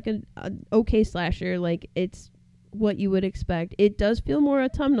being like an okay slasher. Like, it's what you would expect. It does feel more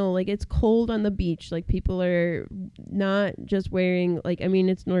autumnal. Like, it's cold on the beach. Like, people are not just wearing, like, I mean,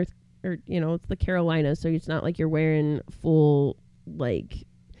 it's it's the Carolinas, so it's not like you're wearing full, like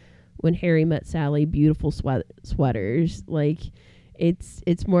When Harry Met Sally, beautiful sweaters. Like,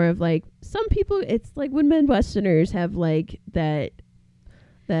 it's more of like, some people, it's like when Midwesterners have like that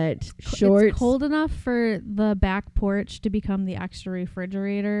shorts. It's cold enough for the back porch to become the extra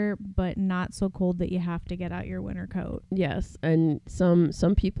refrigerator, but not so cold that you have to get out your winter coat. Yes, and some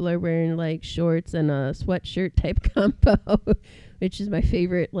people are wearing like shorts and a sweatshirt type combo, which is my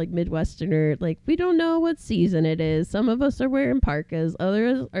favorite, like Midwesterner. Like, we don't know what season it is. Some of us are wearing parkas,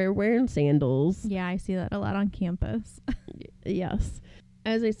 others are wearing sandals. Yeah, I see that a lot on campus. Yes.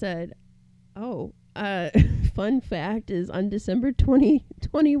 As I said, fun fact is, on December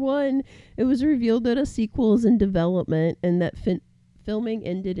 2021, it was revealed that a sequel is in development and that filming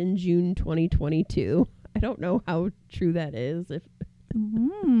ended in June 2022. I don't know how true that is.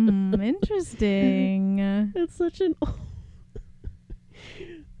 Interesting. It's such an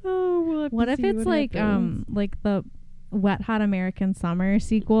we'll what if it's like the Wet Hot American Summer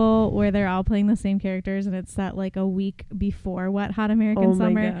sequel where they're all playing the same characters and it's set like a week before Wet Hot American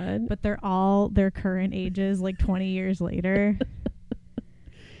Summer, God. But they're all their current ages like 20 years later.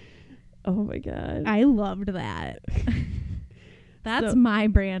 Oh my God. I loved that. That's my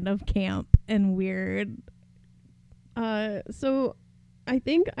brand of camp and weird. So I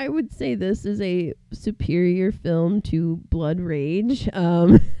think I would say this is a superior film to Blood Rage.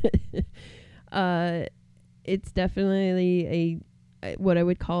 It's definitely what I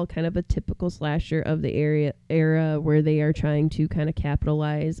would call kind of a typical slasher of the era where they are trying to kind of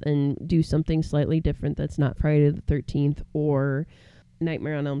capitalize and do something slightly different that's not Friday the 13th or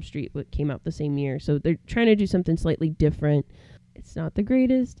Nightmare on Elm Street, what came out the same year. So they're trying to do something slightly different. It's not the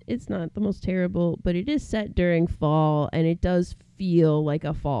greatest, it's not the most terrible, but it is set during fall and it does feel like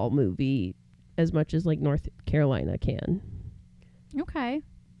a fall movie as much as like North Carolina can. Okay.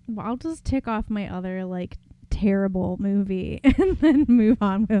 Well, I'll just tick off my other like terrible movie and then move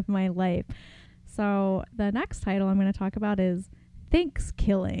on with my life. So the next title I'm going to talk about is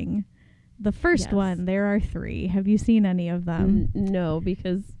ThanksKilling. The first one. There are 3. Have you seen any of them? No,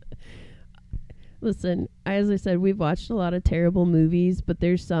 because listen, as I said, we've watched a lot of terrible movies, but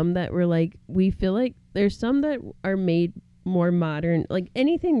there's some that were like, we feel like there's some that are made more modern, like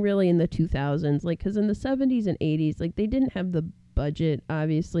anything really in the 2000s, like, because in the 70s and 80s, like, they didn't have the budget,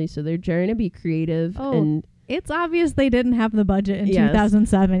 obviously, so they're trying to be creative. And it's obvious they didn't have the budget in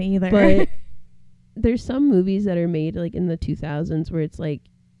 2007 either. But there's some movies that are made like in the 2000s where it's like,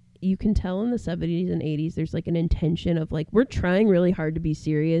 you can tell in the 70s and 80s there's like an intention of like, we're trying really hard to be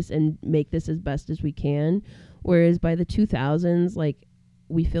serious and make this as best as we can, whereas by the 2000s, like,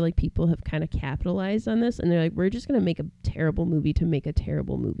 we feel like people have kind of capitalized on this and they're like, we're just going to make a terrible movie to make a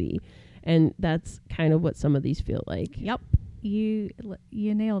terrible movie. And that's kind of what some of these feel like. Yep, you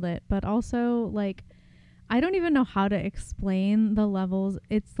nailed it. But also, like, I don't even know how to explain the levels.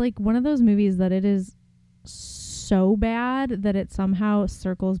 It's like one of those movies that it is so bad that it somehow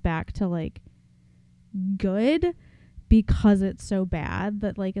circles back to like good because it's so bad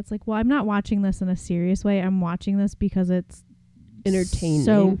that like it's like, well, I'm not watching this in a serious way. I'm watching this because it's entertaining.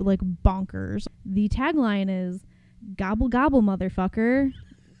 So like bonkers. The tagline is "Gobble Gobble, motherfucker."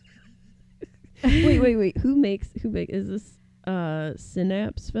 wait. Who makes is this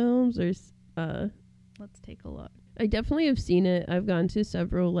Synapse Films or Let's take a look. I definitely have seen it. I've gone to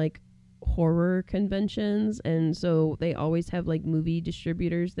several like horror conventions, and so they always have like movie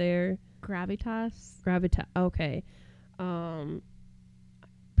distributors there. Gravitas. Okay. Probably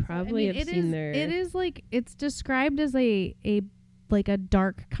have seen their. It is like, it's described as a like a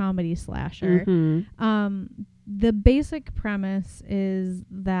dark comedy slasher. Mm-hmm. The basic premise is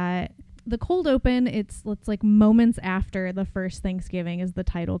that the cold open, it's like moments after the first Thanksgiving is the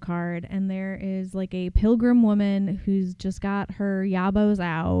title card, and there is like a pilgrim woman who's just got her yabos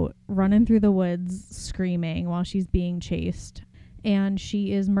out running through the woods screaming while she's being chased, and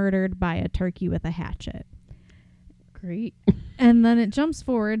she is murdered by a turkey with a hatchet. Great. And then it jumps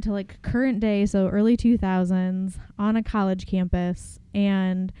forward to like current day, so early 2000s on a college campus,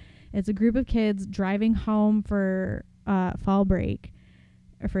 and it's a group of kids driving home for fall break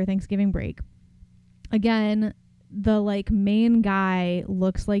or for Thanksgiving break. Again, the like main guy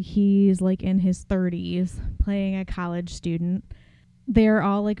looks like he's like in his 30s playing a college student. They're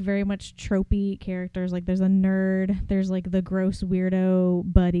all like very much tropey characters. Like there's a nerd, there's like the gross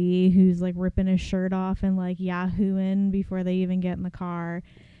weirdo buddy who's like ripping his shirt off and like yahooing before they even get in the car.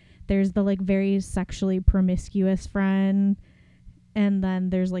 There's the like very sexually promiscuous friend. And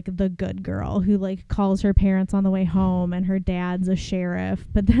then there's like the good girl who like calls her parents on the way home and her dad's a sheriff.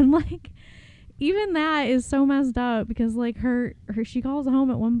 But then like even that is so messed up because like her she calls home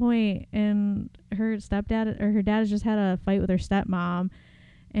at one point and her stepdad or her dad has just had a fight with her stepmom,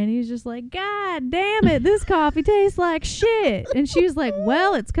 and he's just like, God damn it, this coffee tastes like shit. And she's like,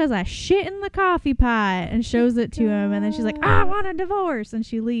 well, it's because I shit in the coffee pot, and shows it to him. And then she's like, I want a divorce, and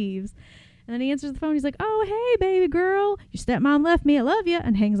she leaves. And then he answers the phone. He's like, oh, hey, baby girl, your stepmom left me. I love you.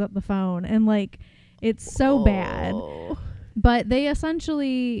 And hangs up the phone. And like, it's so bad. But they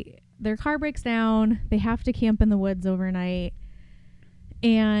essentially, their car breaks down. They have to camp in the woods overnight.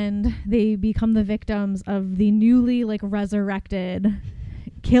 And they become the victims of the newly like resurrected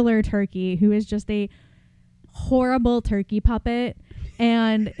killer turkey, who is just a horrible turkey puppet.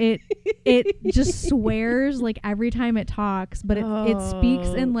 And it just swears like every time it talks, but it speaks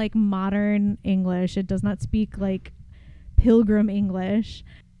in like modern English. It does not speak like pilgrim English.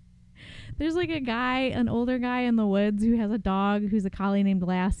 There's like an older guy in the woods who has a dog who's a collie named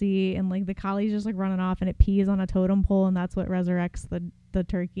Lassie, and like the collie's just like running off and it pees on a totem pole, and that's what resurrects the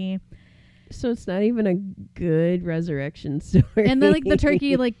turkey. So it's not even a good resurrection story. And then like the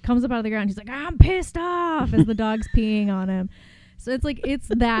turkey like comes up out of the ground. He's like, I'm pissed off, as the dog's peeing on him. So it's like, it's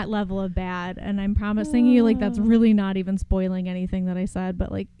that level of bad. And I'm promising you, like, that's really not even spoiling anything that I said.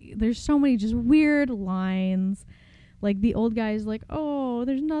 But like, there's so many just weird lines. Like the old guy's like, oh,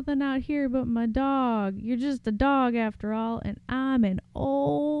 there's nothing out here but my dog. You're just a dog after all. And I'm an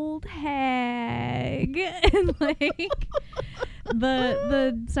old hag. And like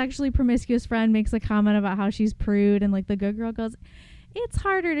the sexually promiscuous friend makes a comment about how she's prude. And like the good girl goes, it's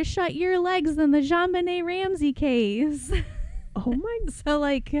harder to shut your legs than the JonBenet Ramsey case. Oh my so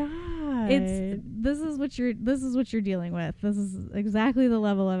like God. This is what you're dealing with. This is exactly the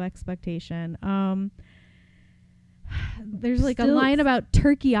level of expectation. There's like a line about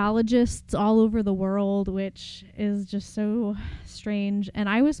turkeyologists all over the world, which is just so strange. And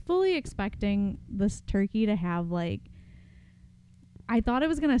I was fully expecting this turkey to have like, I thought it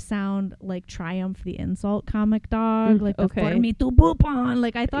was gonna sound like Triumph the Insult Comic Dog, like the okay. for me to poop on.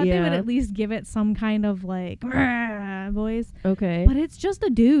 Like I thought they would Yeah. at least give it some kind of like voice. Okay. But it's just a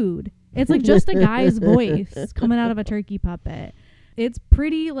dude. It's like just a guy's voice coming out of a turkey puppet. It's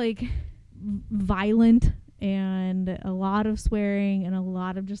pretty like violent and a lot of swearing and a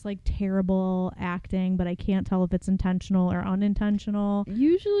lot of just like terrible acting, but I can't tell if it's intentional or unintentional.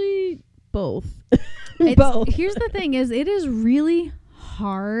 Usually both. Here's the thing is it is really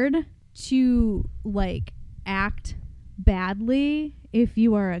hard to like act badly if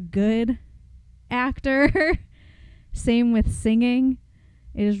you are a good actor. Same with singing.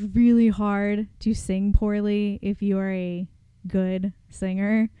 It is really hard to sing poorly if you are a good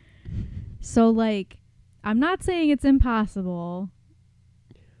singer. So like I'm not saying it's impossible,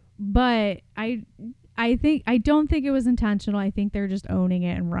 but I don't think it was intentional. I think they're just owning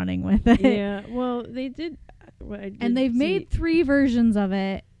it and running with it. Yeah. Well, they did. And they've made 3 versions of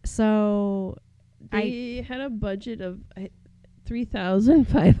it. So they had a budget of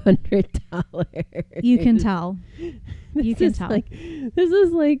 $3,500. You can tell. You can tell. This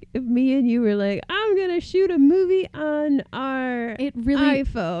is like if me and you were like, I'm gonna shoot a movie on our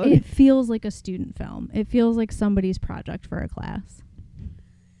iPhone. It feels like a student film. It feels like somebody's project for a class.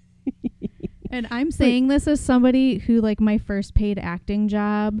 And I'm saying this as somebody who like my first paid acting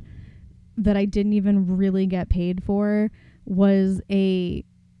job that I didn't even really get paid for was a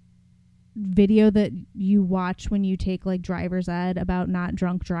video that you watch when you take like driver's ed about not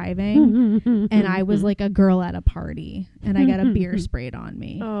drunk driving. And I was like a girl at a party and I got a beer sprayed on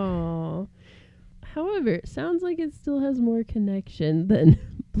me. Oh. However, it sounds like it still has more connection than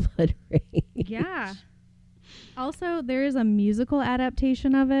Blood Rain. Yeah. Also, there is a musical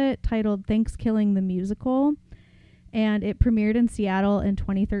adaptation of it titled ThanksKilling the Musical, and it premiered in Seattle in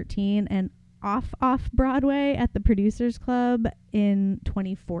 2013 and off Broadway at the Producers Club in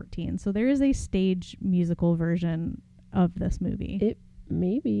 2014. So there is a stage musical version of this movie.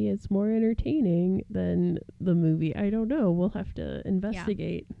 Maybe it's more entertaining than the movie. I don't know. We'll have to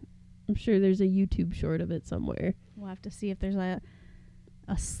investigate. Yeah. I'm sure there's a YouTube short of it somewhere. We'll have to see if there's a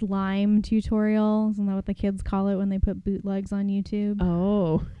slime tutorial. Isn't that what the kids call it when they put bootlegs on YouTube?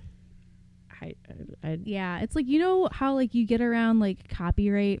 Oh. Yeah, it's like, you know how like you get around like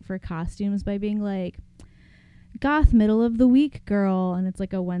copyright for costumes by being like goth middle of the week girl, and it's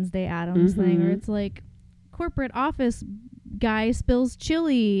like a Wednesday Addams thing, or it's like corporate office guy spills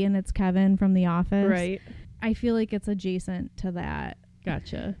chili and it's Kevin from The Office. Right. I feel like it's adjacent to that.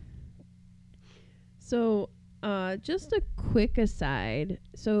 Gotcha. So just a quick aside.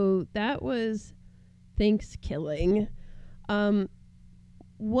 So that was ThanksKilling.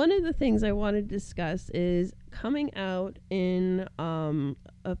 One of the things I want to discuss is coming out in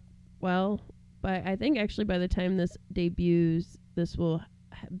but I think actually by the time this debuts, this will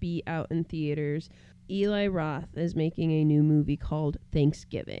be out in theaters. Eli Roth is making a new movie called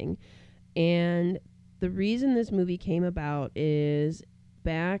Thanksgiving. And the reason this movie came about is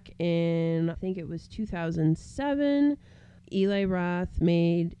back in, I think it was 2007,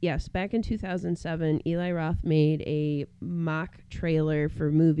 back in 2007, Eli Roth made a mock trailer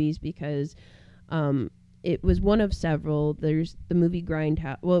for movies because it was one of several. There's the movie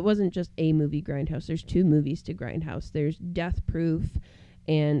Grindhouse. Well, it wasn't just a movie Grindhouse. There's 2 movies to Grindhouse. There's Death Proof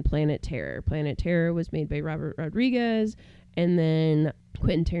and Planet Terror. Planet Terror was made by Robert Rodriguez, and then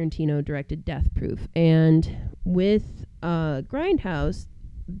Quentin Tarantino directed Death Proof. And with Grindhouse,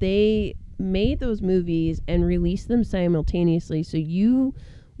 they made those movies and released them simultaneously. So you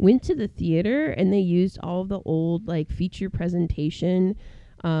went to the theater and they used all of the old like feature presentation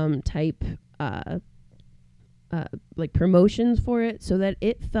type like promotions for it, so that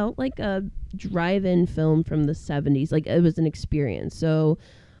it felt like a drive-in film from the 70s. Like it was an experience. So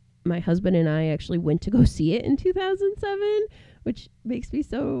my husband and I actually went to go see it in 2007, which makes me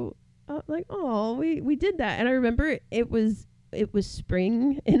so like, oh, we did that. And I remember it was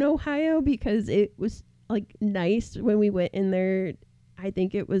spring in Ohio because it was like nice when we went in there. I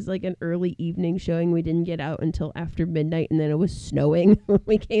think it was like an early evening showing. We didn't get out until after midnight, and then it was snowing when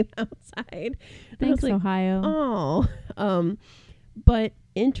we came outside. Thanks, like, Ohio. Oh, but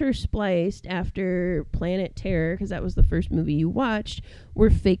interspliced after Planet Terror, because that was the first movie you watched, were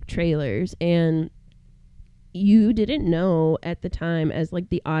fake trailers. And you didn't know at the time as like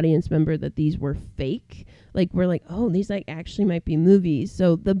the audience member that these were fake. Like we're like, oh, these like actually might be movies.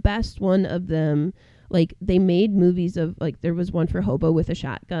 So the best one of them, like they made movies of, like there was one for Hobo with a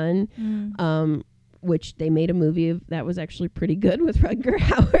Shotgun, which they made a movie of that was actually pretty good with Rutger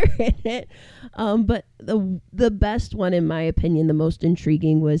Hauer in it. But the best one, in my opinion, the most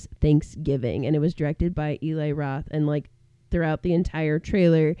intriguing, was Thanksgiving, and it was directed by Eli Roth. And like throughout the entire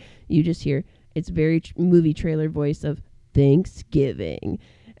trailer, you just hear it's very movie trailer voice of Thanksgiving.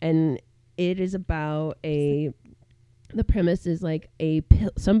 And it is about the premise is like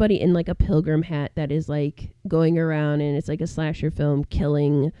somebody in like a pilgrim hat that is like going around, and it's like a slasher film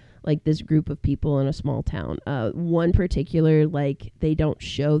killing like this group of people in a small town. One particular, like, they don't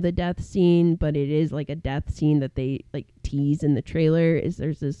show the death scene, but it is like a death scene that they like tease in the trailer. Is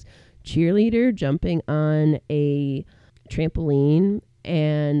there's this cheerleader jumping on a trampoline,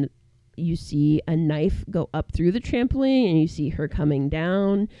 and you see a knife go up through the trampoline, and you see her coming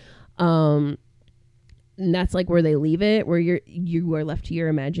down. And that's like where they leave it, where you are left to your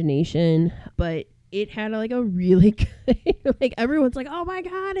imagination. But it had like a really good, like, everyone's like, oh my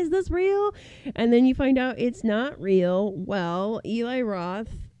God, is this real? And then you find out it's not real. Well, Eli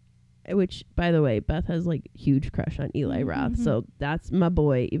Roth, which, by the way, Beth has like huge crush on Eli Roth. So that's my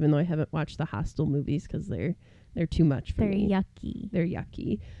boy, even though I haven't watched the Hostel movies because they're too much for me. They're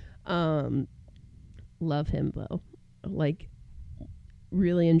yucky. Love him though. Like,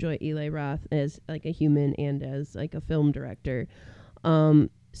 really enjoy Eli Roth as like a human and as like a film director.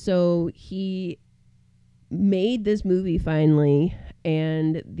 So he made this movie finally,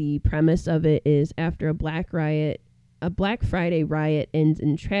 and the premise of it is after a Black Friday riot ends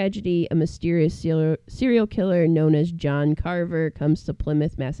in tragedy, a mysterious serial killer known as John Carver comes to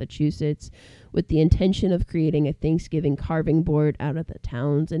Plymouth, Massachusetts, with the intention of creating a Thanksgiving carving board out of the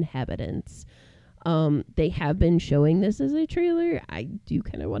town's inhabitants. They have been showing this as a trailer. I do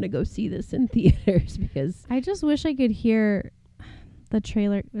kind of want to go see this in theaters because I just wish I could hear the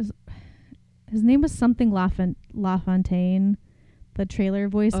trailer. His name was something LaFontaine, the trailer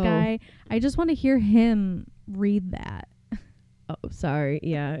voice guy. I just want to hear him read that. Oh, sorry.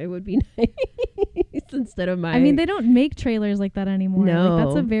 Yeah, it would be nice instead of my... I mean, they don't make trailers like that anymore. No. Like,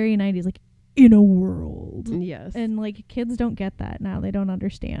 that's a very 90s, like, in a world. Yes. And, like, kids don't get that now. They don't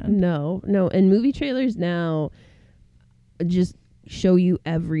understand. No. And movie trailers now just show you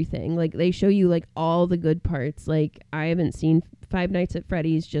everything. Like, they show you, like, all the good parts. Like, I haven't seen Five Nights at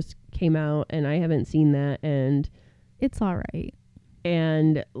Freddy's just came out, and I haven't seen that, and... It's all right.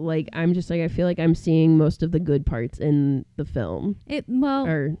 And, like, I'm just, like, I feel like I'm seeing most of the good parts in the film.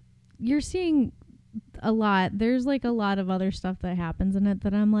 You're seeing a lot. There's, like, a lot of other stuff that happens in it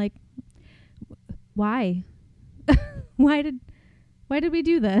that I'm like, why? Why did we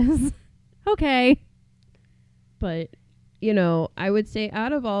do this? Okay. But, you know, I would say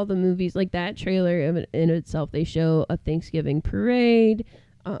out of all the movies, like, that trailer in itself, they show a Thanksgiving parade.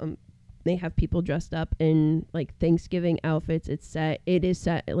 They have people dressed up in like Thanksgiving outfits. It is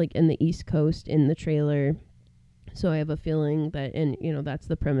set like in the East Coast in the trailer. So I have a feeling that, and you know, that's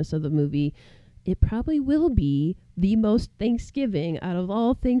the premise of the movie. It probably will be the most Thanksgiving out of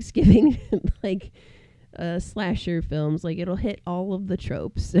all Thanksgiving like slasher films. Like, it'll hit all of the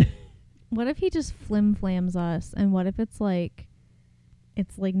tropes. What if he just flim-flams us? And what if it's like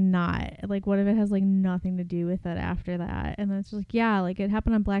not, like, what if it has like nothing to do with it after that? And then it's just like, yeah, like, it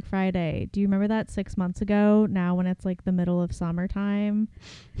happened on Black Friday. Do you remember that 6 months ago? Now when it's like the middle of summertime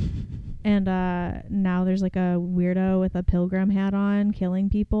and now there's like a weirdo with a pilgrim hat on killing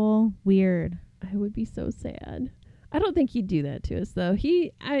people. Weird. I would be so sad. I don't think he'd do that to us though.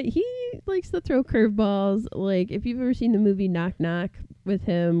 He likes to throw curveballs. Like, if you've ever seen the movie Knock Knock with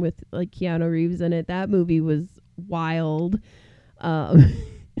him, with like Keanu Reeves in it, that movie was wild.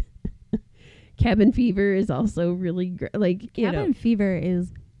 Cabin Fever is also really Cabin Fever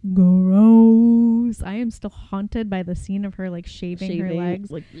is gross. I am still haunted by the scene of her like shaving her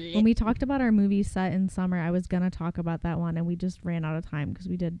legs. Like, when we talked about our movies set in summer, I was gonna talk about that one, and we just ran out of time because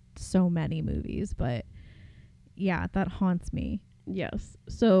we did so many movies. But yeah, that haunts me. Yes.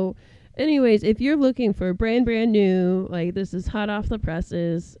 So anyways, if you're looking for brand new, like, this is hot off the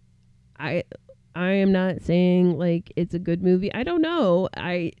presses, I am not saying like it's a good movie. I don't know.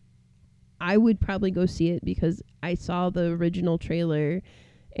 I would probably go see it because I saw the original trailer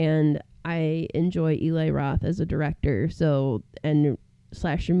and I enjoy Eli Roth as a director. So, and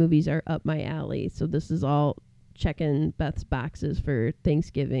slasher movies are up my alley. So this is all checking Beth's boxes for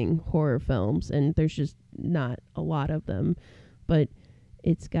Thanksgiving horror films, and there's just not a lot of them. But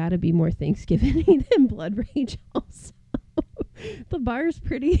it's got to be more Thanksgiving than Blood Rage also. The bar's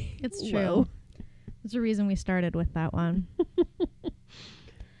pretty It's low. true. There's a reason we started with that one.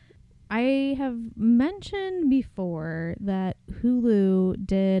 I have mentioned before that Hulu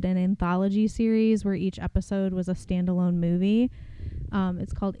did an anthology series where each episode was a standalone movie.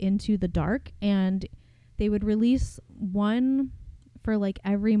 It's called Into the Dark, and they would release one for like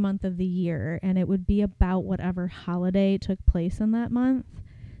every month of the year, and it would be about whatever holiday took place in that month.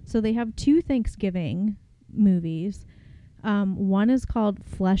 So they have 2 Thanksgiving movies. One is called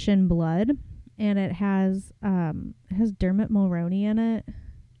Flesh and Blood, and it has Dermot Mulroney in it.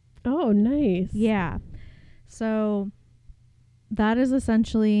 Oh, nice. Yeah. So that is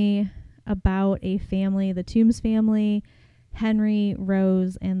essentially about a family, the Toombs family, Henry,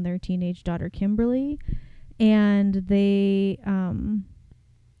 Rose, and their teenage daughter Kimberly. And they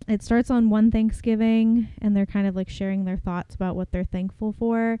it starts on one Thanksgiving, and they're kind of like sharing their thoughts about what they're thankful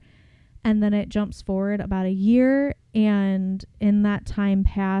for. And then it jumps forward about a year, and in that time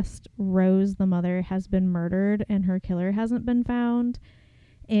past, Rose, the mother, has been murdered and her killer hasn't been found.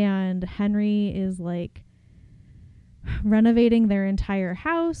 And Henry is like renovating their entire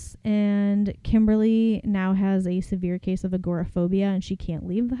house, and Kimberly now has a severe case of agoraphobia and she can't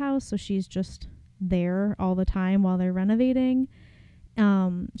leave the house, so she's just there all the time while they're renovating.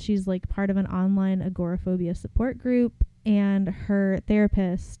 She's like part of an online agoraphobia support group, and her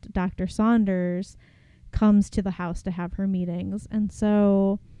therapist, Dr. Saunders, comes to the house to have her meetings. And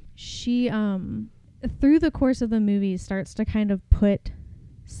so she through the course of the movie starts to kind of put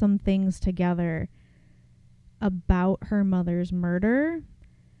some things together about her mother's murder,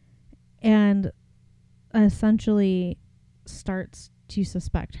 and essentially starts to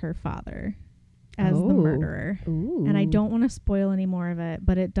suspect her father as the murderer. Ooh. And I don't want to spoil any more of it,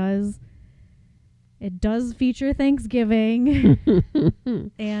 but it does feature Thanksgiving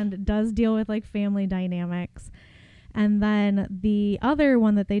and does deal with like family dynamics. And then the other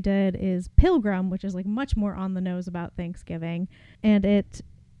one that they did is Pilgrim, which is like much more on the nose about Thanksgiving, and it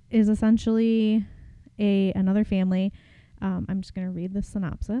is essentially another family. I'm just going to read the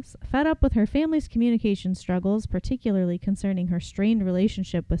synopsis. Fed up with her family's communication struggles, particularly concerning her strained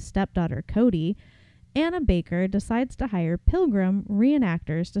relationship with stepdaughter Cody, Anna Baker decides to hire Pilgrim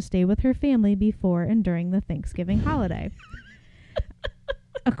reenactors to stay with her family before and during the Thanksgiving holiday.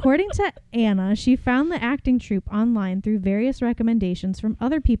 According to Anna, she found the acting troupe online through various recommendations from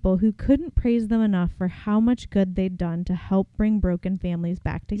other people who couldn't praise them enough for how much good they'd done to help bring broken families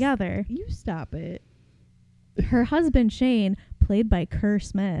back together. You stop it. Her husband, Shane, played by Kerr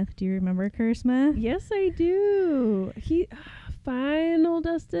Smith. Do you remember Kerr Smith? Yes, I do. He Final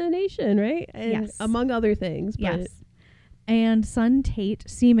Destination, right? And yes. Among other things. But Yes. And son Tate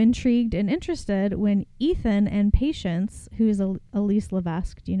seem intrigued and interested when Ethan and Patience, who is Elise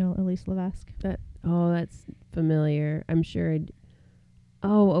Levesque. Do you know Elise Levesque? That's familiar. I'm sure.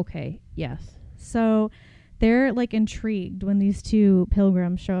 Okay. Yes. So they're like intrigued when these two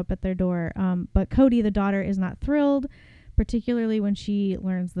pilgrims show up at their door. But Cody, the daughter, is not thrilled, particularly when she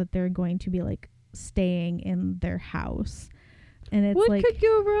learns that they're going to be like staying in their house. And it's what like, could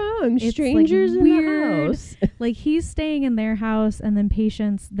go wrong? it's Strangers like in the weird. house. Like he's staying in their house, and then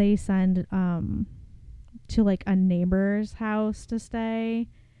Patience they send to like a neighbor's house to stay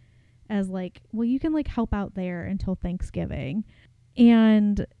as like, well, you can like help out there until Thanksgiving.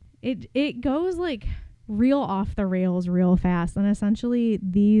 And it goes like real off the rails real fast, and essentially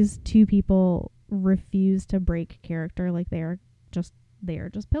these two people refuse to break character. Like they are just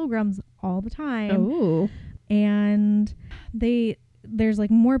pilgrims all the time. Oh. And there's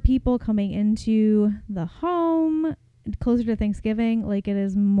like more people coming into the home closer to Thanksgiving. Like it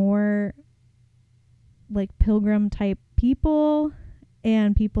is more like pilgrim type people,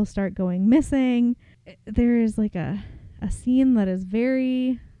 and people start going missing. There is like a scene that is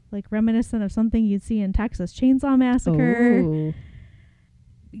very like reminiscent of something you'd see in Texas Chainsaw Massacre. Oh.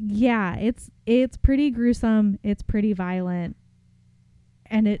 Yeah, it's pretty gruesome. It's pretty violent.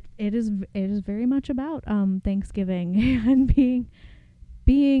 And it is very much about Thanksgiving and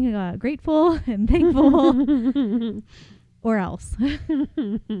being grateful and thankful, or else.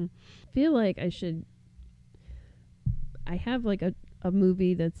 Feel like I have like a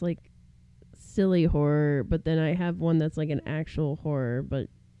movie that's like silly horror, but then I have one that's like an actual horror. But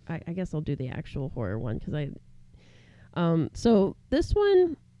I guess I'll do the actual horror one because so this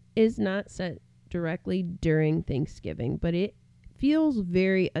one is not set directly during Thanksgiving, but it feels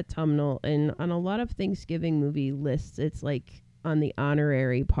very autumnal, and on a lot of Thanksgiving movie lists it's like on the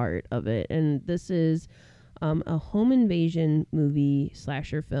honorary part of it. And this is a home invasion movie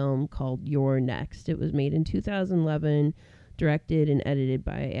slasher film called You're Next. It was made in 2011, directed and edited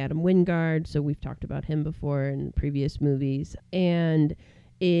by Adam Wingard, so we've talked about him before in previous movies. And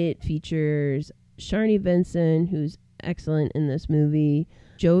it features Sharni Vinson, who's excellent in this movie,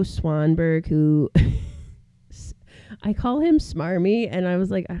 Joe Swanberg, who I call him Smarmy, and I was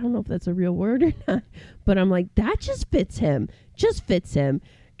like, I don't know if that's a real word or not, but I'm like, that just fits him.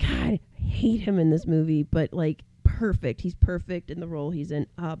 God, I hate him in this movie, but like he's perfect in the role he's in.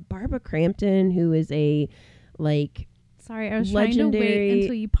 Barbara Crampton, who is a like Sorry, I was trying to wait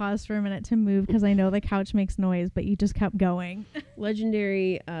until you paused for a minute to move because I know the couch makes noise, but you just kept going.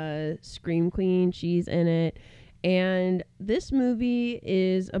 Legendary Scream Queen, she's in it. And this movie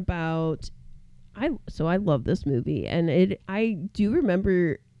is about I love this movie, and I do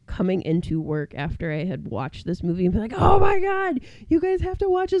remember coming into work after I had watched this movie and be like, oh my god, you guys have to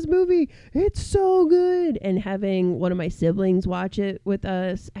watch this movie, it's so good, and having one of my siblings watch it with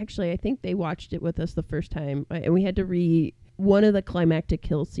us. Actually, I think they watched it with us the first time, and we had to one of the climactic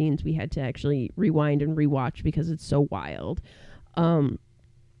kill scenes we had to actually rewind and rewatch because it's so wild.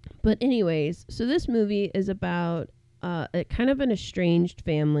 But anyways, so this movie is about a kind of an estranged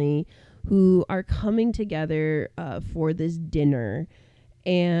family who are coming together for this dinner.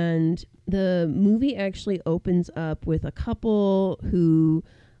 And the movie actually opens up with a couple who,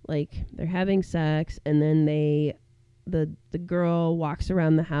 like, they're having sex, and then the girl walks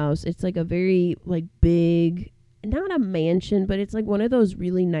around the house. It's like a very, like, big, not a mansion, but it's like one of those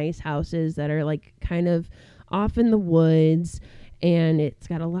really nice houses that are like kind of off in the woods, and it's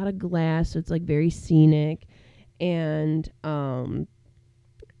got a lot of glass, so it's like very scenic. And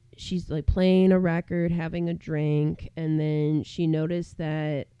she's like playing a record, having a drink, and then she noticed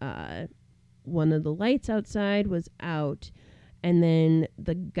that one of the lights outside was out, and then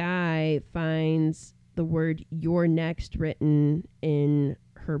the guy finds the word "you're next" written in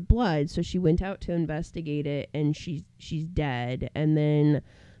her blood. So she went out to investigate it, and she's dead. And then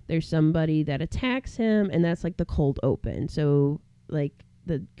there's somebody that attacks him, and that's like the cold open. So like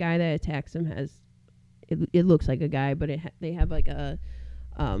the guy that attacks him has it looks like a guy, but they have like a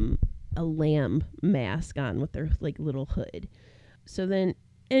lamb mask on with their like little hood. So then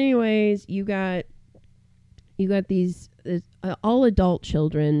anyways, you got these all adult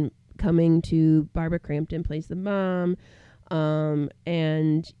children coming to Barbara Crampton plays the mom,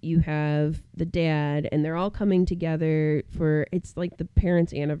 and you have the dad, and they're all coming together for, it's like the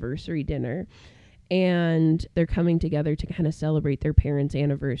parents' anniversary dinner, and they're coming together to kind of celebrate their parents'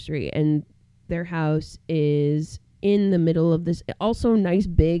 anniversary. And their house is in the middle of this also nice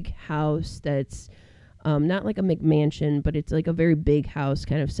big house that's not like a McMansion, but it's like a very big house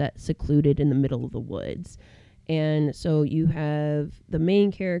kind of secluded in the middle of the woods. And so you have the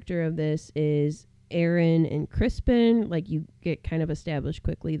main character of this is Aaron and Crispin. Like, you get kind of established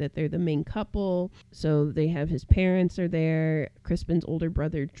quickly that they're the main couple. So they have his parents are there, Crispin's older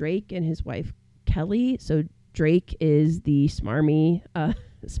brother Drake, and his wife Kelly. So Drake is the smarmy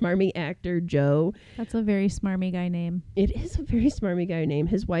actor Joe. That's a very smarmy guy name. It is a very smarmy guy name.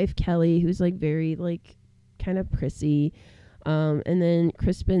 His wife Kelly, who's like very like kind of prissy. And then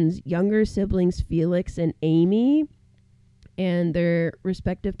Crispin's younger siblings Felix and Amy, and their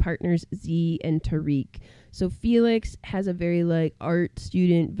respective partners Z and Tariq. So Felix has a very like art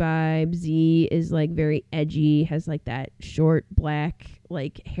student vibe. Z is like very edgy, has like that short black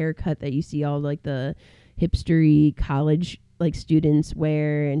like haircut that you see all like the hipstery college like students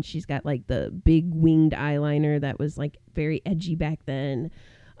wear, and she's got like the big winged eyeliner that was like very edgy back then.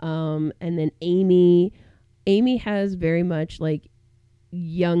 And then Amy has very much like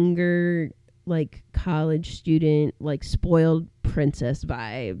younger like college student like spoiled princess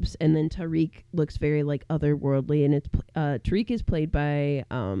vibes, and then Tariq looks very like otherworldly, and it's Tariq is played by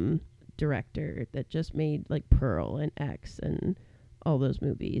director that just made like Pearl and X and all those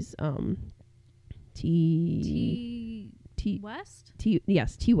movies. T West?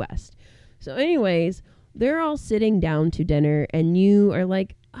 T West. So anyways, they're all sitting down to dinner, and you are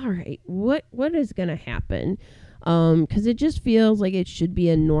like, all right, what is gonna happen? Because it just feels like it should be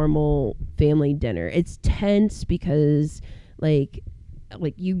a normal family dinner. It's tense because like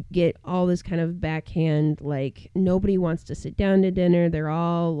you get all this kind of backhand, like nobody wants to sit down to dinner. They're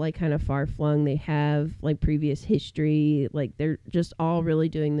all like kind of far flung. They have like previous history. Like they're just all really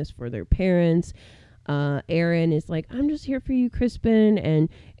doing this for their parents. Aaron is like, I'm just here for you, Crispin. And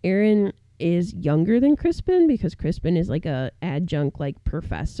Aaron is younger than Crispin because Crispin is like a adjunct like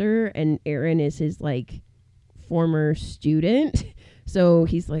professor, and Aaron is his like former student. So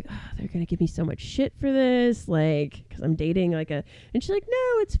he's like, oh, they're gonna give me so much shit for this, like, because I'm dating like a, and she's like,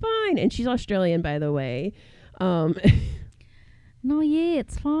 no, it's fine. And she's Australian, by the way. No, yeah,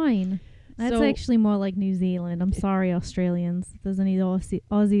 it's fine. That's So- actually more like New Zealand. I'm sorry, Australians. If there's any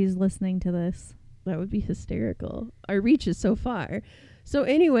Aussies listening to this. That would be hysterical. Our reach is so far. So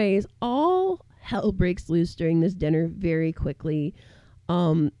anyways, all hell breaks loose during this dinner very quickly.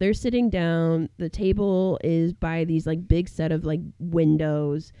 They're sitting down. The table is by these like big set of like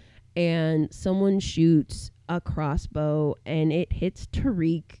windows, and someone shoots a crossbow and it hits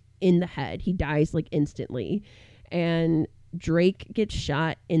Tariq in the head. He dies like instantly. And Drake gets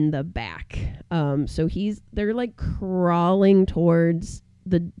shot in the back. So they're like crawling towards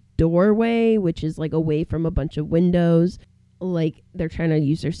the doorway, which is like away from a bunch of windows. Like they're trying to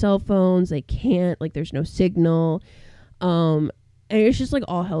use their cell phones. They can't, like there's no signal. And it's just like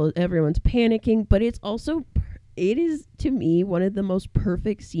all hell, everyone's panicking, but it is to me one of the most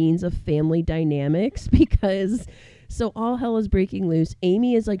perfect scenes of family dynamics because so all hell is breaking loose.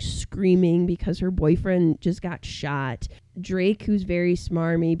 Amy is like screaming because her boyfriend just got shot. Drake, who's very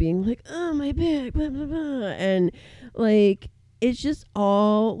smarmy, being like, oh, my back, blah, blah, blah. And like, it's just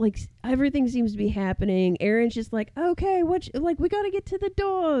all like everything seems to be happening. Erin's just like, okay, we got to get to the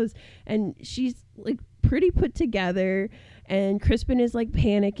doors. And she's like pretty put together. And Crispin is like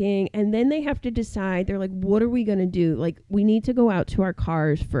panicking. And then they have to decide, they're like, what are we going to do? Like, we need to go out to our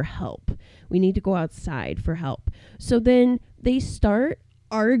cars for help. We need to go outside for help. So then they start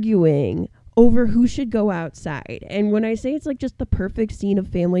arguing over who should go outside. And when I say it's like just the perfect scene of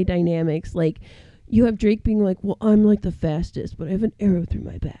family dynamics, like you have Drake being like, well, I'm like the fastest, but I have an arrow through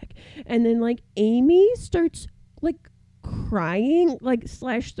my back. And then like Amy starts like crying, like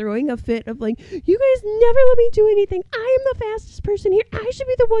 / throwing a fit of like, you guys never let me do anything. I am the fastest person here. I should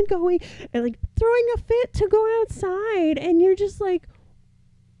be the one going, and like throwing a fit to go outside. And you're just like,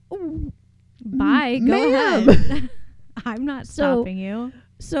 oh, bye, go ahead. I'm not stopping you.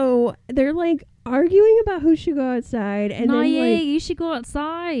 So they're like arguing about who should go outside, and then like, you should go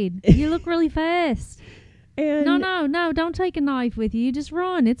outside. You look really fast. And no, don't take a knife with you. Just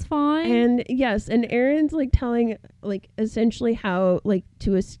run. It's fine. And yes, and Erin's like telling like essentially how like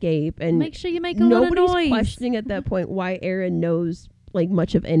to escape, and make sure you make a lot of noise. Nobody's questioning at that point why Erin knows like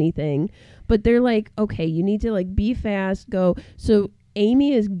much of anything, but they're like, okay, you need to like be fast, go. So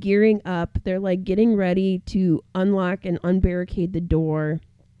Amy is gearing up. They're like getting ready to unlock and unbarricade the door.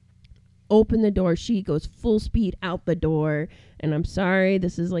 Open the door. She goes full speed out the door, and I'm sorry,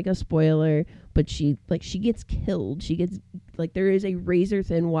 this is like a spoiler, but she gets killed. She gets like, there is a razor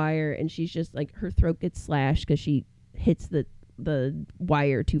thin wire, and she's just like, her throat gets slashed because she hits the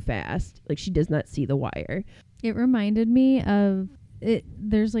wire too fast. Like she does not see the wire. It reminded me of it.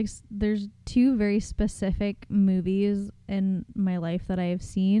 There's two very specific movies in my life that I have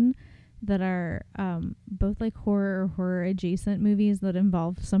seen that are both like horror adjacent movies that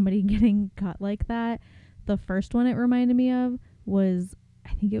involve somebody getting cut like that. The first one it reminded me of was,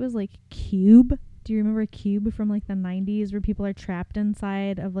 I think it was like Cube. Do you remember Cube from like the 90s where people are trapped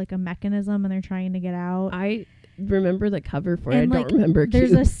inside of like a mechanism and they're trying to get out? I remember the cover for it. I like, don't remember Cube.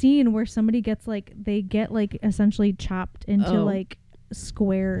 There's a scene where somebody gets like, they get like essentially chopped into like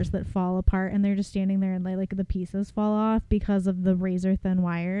squares that fall apart, and they're just standing there and like the pieces fall off because of the razor thin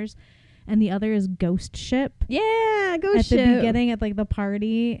wires. And the other is Ghost Ship. Yeah, Ghost Ship. At the beginning at like the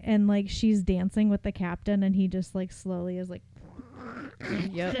party, and like she's dancing with the captain, and he just like slowly is like,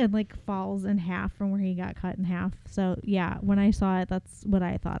 yep, and like falls in half from where he got cut in half. So yeah, when I saw it, that's what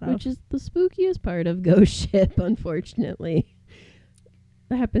I thought of. Which is the spookiest part of Ghost Ship, unfortunately.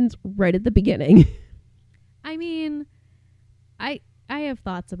 That happens right at the beginning. I mean, I have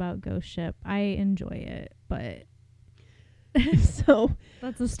thoughts about Ghost Ship. I enjoy it, but so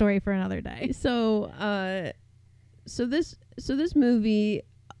that's a story for another day. So this movie,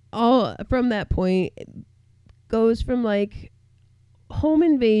 all from that point, goes from like home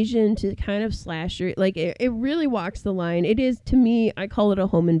invasion to kind of slasher. Like it really walks the line. It is, to me, I call it a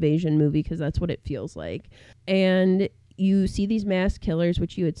home invasion movie because that's what it feels like. And you see these mass killers,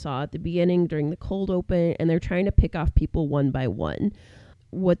 which you had saw at the beginning during the cold open, and they're trying to pick off people one by one.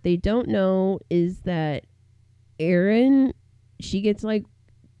 What they don't know is that Erin, she gets like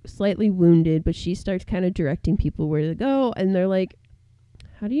slightly wounded, but she starts kind of directing people where to go, and they're like,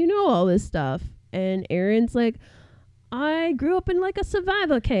 how do you know all this stuff? And Erin's like, I grew up in like a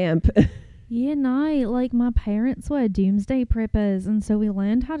survival camp. Yeah, no, like my parents were doomsday preppers, and so we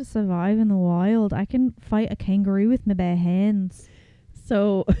learned how to survive in the wild. I can fight a kangaroo with my bare hands.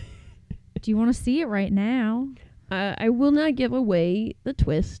 So do you want to see it right now? I will not give away the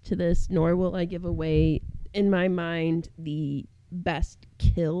twist to this, nor will I give away, in my mind, the best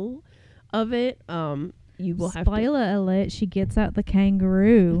kill of it. You will have to. Spoiler alert, she gets out the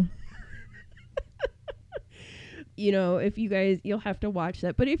kangaroo. You know, if you guys, you'll have to watch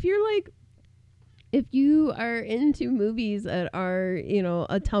that. But if you're like, if you are into movies that are, you know,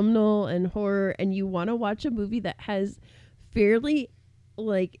 autumnal and horror, and you want to watch a movie that has fairly,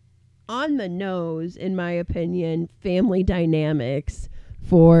 like, on the nose, in my opinion, family dynamics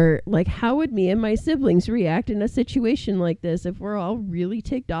for, like, how would me and my siblings react in a situation like this if we're all really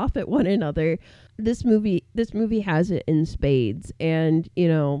ticked off at one another? This movie has it in spades. And, you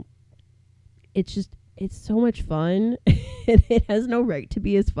know, it's just, it's so much fun. And it has no right to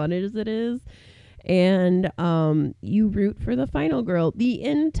be as fun as it is. And you root for the final girl the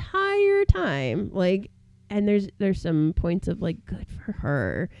entire time. Like, and there's some points of like, good for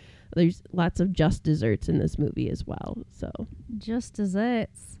her. There's lots of just desserts in this movie as well. So just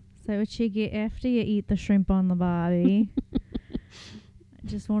desserts. So what you get after you eat the shrimp on the barbie. I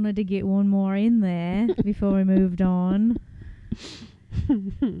just wanted to get one more in there before we moved on.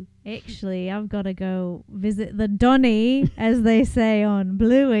 Actually, I've got to go visit the Donny, as they say on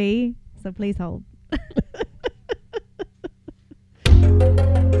Bluey. So please hold.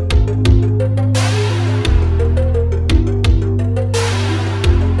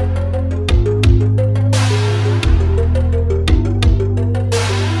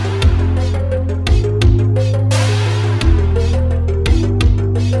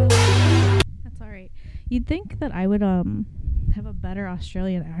 That's all right. You'd think that I would have a better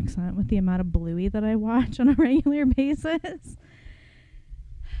Australian accent with the amount of Bluey that I watch on a regular basis.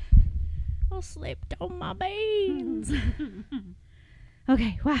 I'll slipped on my beans.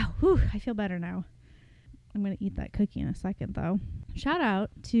 Okay, wow. Whew, I feel better now. I'm going to eat that cookie in a second, though. Shout out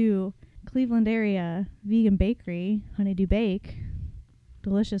to Cleveland area vegan bakery, Honeydew Bake.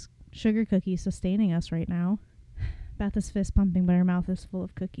 Delicious sugar cookies sustaining us right now. Beth is fist pumping, but her mouth is full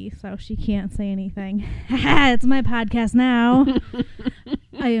of cookies, so she can't say anything. It's my podcast now.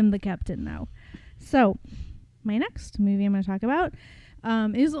 I am the captain now. So, my next movie I'm going to talk about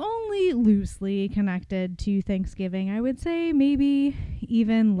is only loosely connected to Thanksgiving. I would say maybe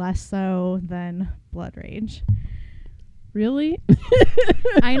even less so than Blood Rage. Really?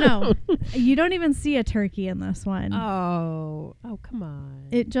 I know. You don't even see a turkey in this one. Oh, come on.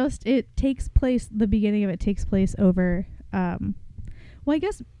 It takes place, the beginning of it takes place over, well, I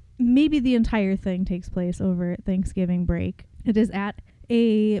guess maybe the entire thing takes place over Thanksgiving break. It is at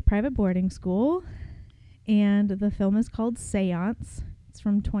a private boarding school, and the film is called Seance. It's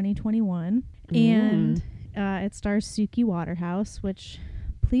from 2021, and it stars Suki Waterhouse, which,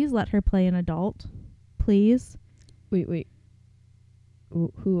 please let her play an adult. Please. Wait.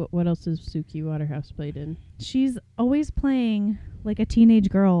 What else has Suki Waterhouse played in? She's always playing like a teenage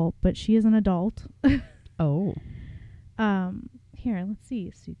girl, but she is an adult. Oh. Here, let's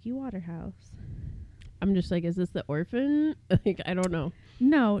see. Suki Waterhouse. I'm just like, is this the orphan? Like, I don't know.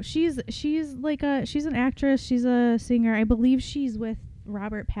 No, she's an actress. She's a singer. I believe she's with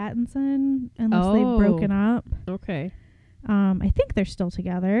Robert Pattinson, unless they've broken up. Okay. I think they're still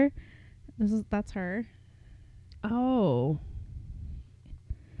together. That's her. Oh.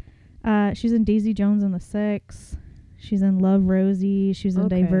 She's in Daisy Jones and the Six. She's in Love, Rosie. She's in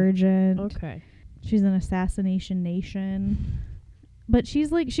Divergent. Okay. She's in Assassination Nation. But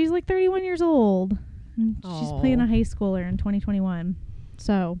she's like 31 years old. And she's playing a high schooler in 2021.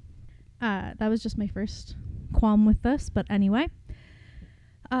 So, that was just my first qualm with this. But anyway,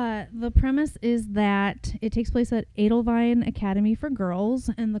 the premise is that it takes place at Edelweiss Academy for Girls,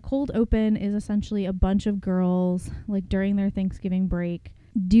 and the cold open is essentially a bunch of girls, like during their Thanksgiving break,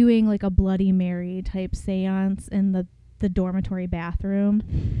 doing like a Bloody Mary type seance in the dormitory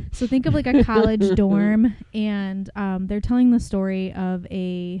bathroom. So think of like a college dorm, and they're telling the story of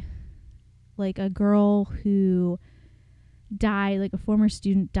a girl who died, like a former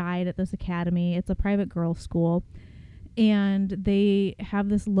student died at this academy. It's a private girls' school. And they have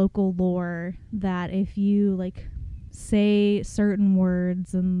this local lore that if you like say certain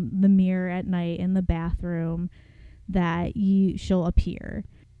words in the mirror at night in the bathroom, that she'll appear.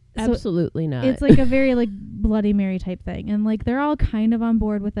 Absolutely not. It's like a very like Bloody Mary type thing. And like they're all kind of on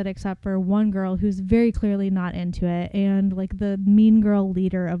board with it except for one girl who's very clearly not into it. And like the mean girl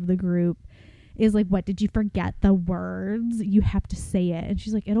leader of the group is like, what, did you forget the words? You have to say it. And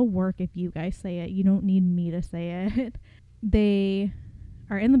she's like, it'll work if you guys say it. You don't need me to say it. They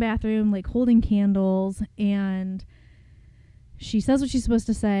are in the bathroom, like holding candles, and she says what she's supposed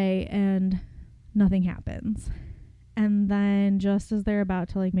to say, and nothing happens. And then just as they're about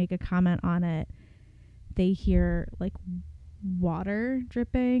to like make a comment on it, they hear like water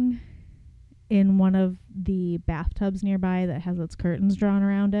dripping in one of the bathtubs nearby that has its curtains drawn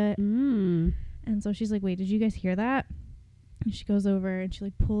around it. And so she's like, wait, did you guys hear that? And she goes over and she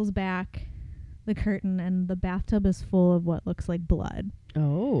like pulls back the curtain, and the bathtub is full of what looks like blood.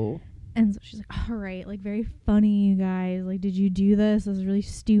 Oh. And so she's like, all right, like very funny, you guys. Like, did you do this? This is really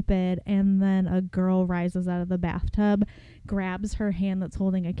stupid. And then a girl rises out of the bathtub, grabs her hand that's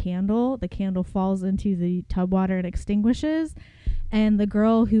holding a candle. The candle falls into the tub water and extinguishes. And the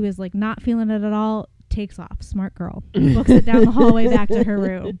girl who is like not feeling it at all takes off. Smart girl. Books it down the hallway back to her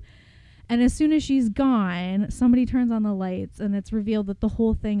room. And as soon as she's gone, somebody turns on the lights and it's revealed that the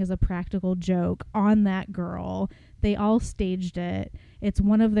whole thing is a practical joke on that girl. They all staged it. It's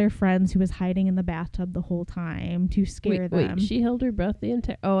one of their friends who was hiding in the bathtub the whole time to scare them. Wait, she held her breath the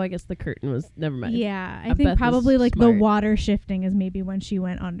entire... Oh, I guess the curtain was... Never mind. Yeah, I think Beth probably like smart. the water shifting is maybe when she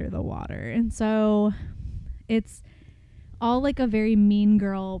went under the water. And so it's all like a very mean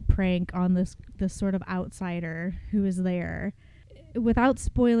girl prank on this sort of outsider who is there. Without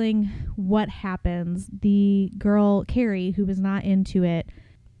spoiling what happens, the girl, Carrie, who was not into it,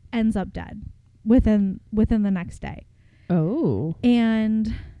 ends up dead within the next day. Oh.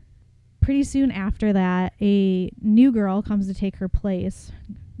 And pretty soon after that, a new girl comes to take her place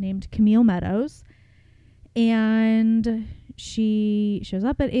named Camille Meadows. And she shows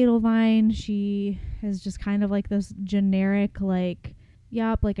up at Edelvine. She is just kind of like this generic, like,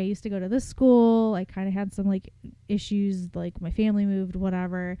 yup, like I used to go to this school. I kind of had some like issues, like my family moved,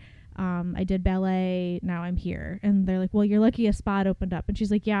 whatever. I did ballet. Now I'm here. And they're like, well, you're lucky a spot opened up. And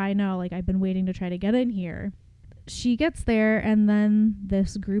she's like, yeah, I know. Like I've been waiting to try to get in here. She gets there, and then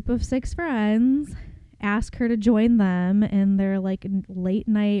this group of 6 friends ask her to join them in their like late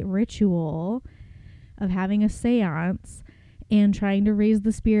night ritual of having a seance and trying to raise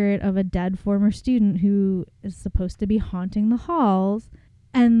the spirit of a dead former student who is supposed to be haunting the halls.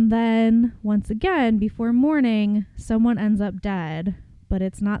 And then, once again, before morning, someone ends up dead, but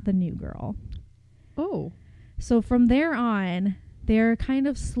it's not the new girl. Oh. So from there on, they're kind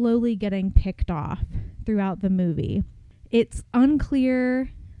of slowly getting picked off throughout the movie. It's unclear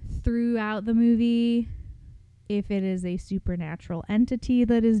throughout the movie if it is a supernatural entity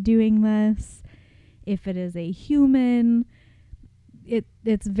that is doing this, if it is a human.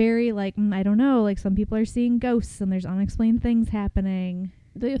 It's very like, I don't know, like some people are seeing ghosts and there's unexplained things happening.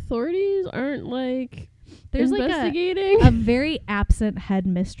 The authorities aren't like there's investigating. like a very absent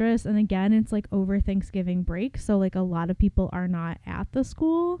headmistress, and again it's like over Thanksgiving break, so like a lot of people are not at the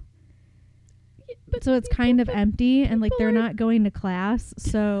school. Yeah, but so it's kind of empty, and like they're not going to class,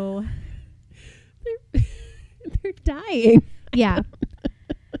 so they're dying. Yeah.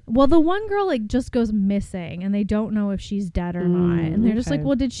 Well, the one girl like just goes missing and they don't know if she's dead or not. And they're just like,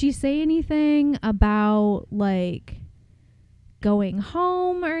 well, did she say anything about like going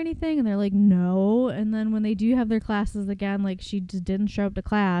home or anything? And they're like, no. And then when they do have their classes again, like she just didn't show up to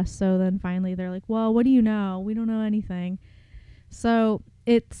class. So then finally they're like, well, what do you know? We don't know anything. So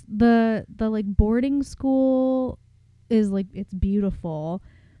it's the like boarding school is like, it's beautiful.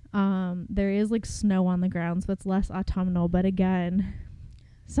 There is like snow on the ground, so it's less autumnal. But again,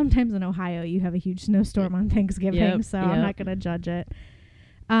 sometimes in Ohio you have a huge snowstorm on Thanksgiving, so I'm not going to judge it.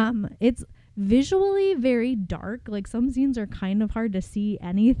 It's visually very dark. Like some scenes are kind of hard to see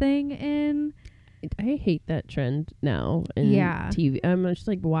anything in. I hate that trend now in TV. I'm just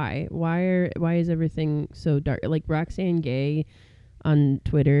like, why? Why is everything so dark? Like Roxanne Gay on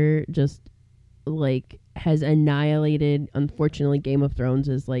Twitter just like has annihilated, unfortunately, Game of Thrones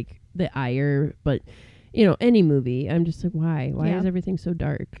is like the ire, but you know, any movie, I'm just like, why is everything so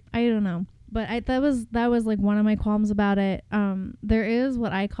dark? I don't know, but that was like one of my qualms about it. There is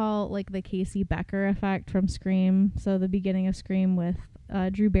what I call like the Casey Becker effect from Scream. So the beginning of Scream with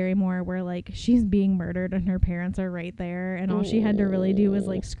Drew Barrymore, where like she's being murdered and her parents are right there, and all she had to really do was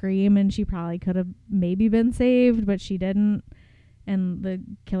like scream, and she probably could have maybe been saved, but she didn't. And the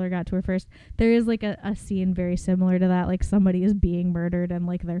killer got to her first. There is like a scene very similar to that. Like somebody is being murdered and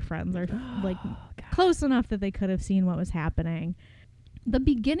like their friends are like close enough that they could have seen what was happening. The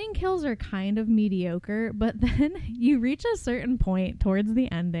beginning kills are kind of mediocre, but then you reach a certain point towards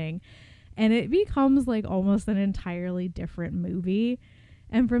the ending and it becomes like almost an entirely different movie.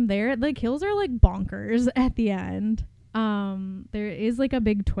 And from there, the kills are like bonkers at the end. There is like a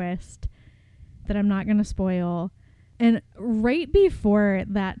big twist that I'm not going to spoil. And right before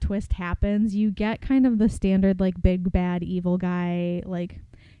that twist happens, you get kind of the standard, like, big, bad, evil guy, like,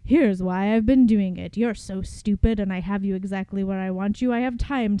 here's why I've been doing it. You're so stupid, and I have you exactly what I want you. I have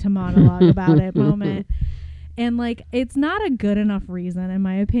time to monologue about it moment. And, like, it's not a good enough reason, in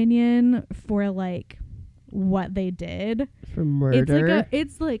my opinion, for, like, what they did. For murder?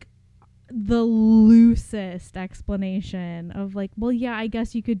 It's like the loosest explanation of like, well, yeah, I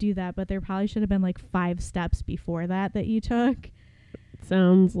guess you could do that, but there probably should have been like 5 steps before that you took.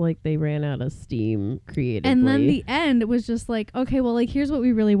 Sounds like they ran out of steam creatively. And then the end was just like, okay, well, like here's what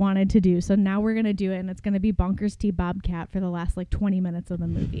we really wanted to do, so now we're gonna do it, and it's gonna be Bonkers T. Bobcat for the last like 20 minutes of the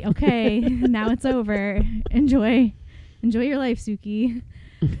movie. Okay, now it's over. Enjoy your life, Suki.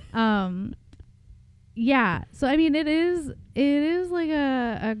 Yeah. So I mean, it is like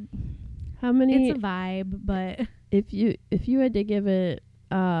a how many? It's a vibe, but if you had to give it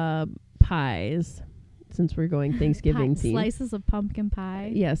pies, since we're going Thanksgiving theme. Slices of pumpkin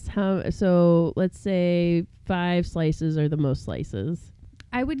pie. Yes. So let's say 5 slices are the most slices.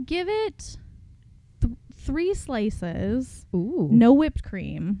 I would give it 3 slices. Ooh. No whipped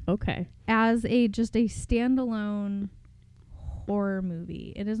cream. Okay. As just a standalone horror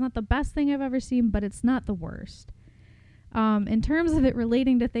movie. It is not the best thing I've ever seen, but it's not the worst. In terms of it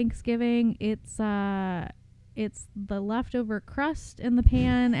relating to Thanksgiving, it's the leftover crust in the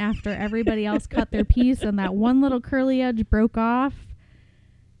pan after everybody else cut their piece and that one little curly edge broke off.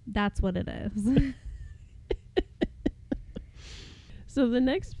 That's what it is. So the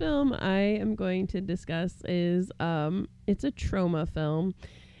next film I am going to discuss is it's a trauma film,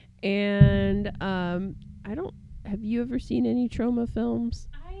 and have you ever seen any trauma films?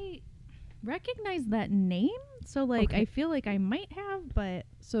 I recognize that name, so I feel like I might have, but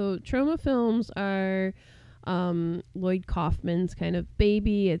so trauma films are Lloyd Kaufman's kind of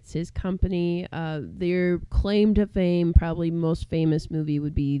baby. It's his company. Their claim to fame, probably most famous movie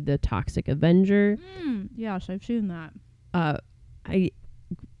would be The Toxic Avenger. Yes, I've seen that. I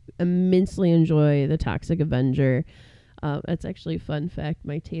immensely enjoy The Toxic Avenger. That's actually a fun fact.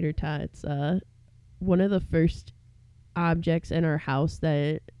 My tater tots, one of the first objects in our house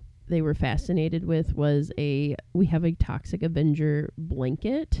that they were fascinated with was we have a Toxic Avenger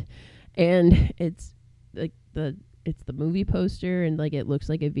blanket, and it's like the movie poster, and like it looks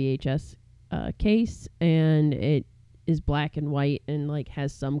like a VHS case, and it is black and white and like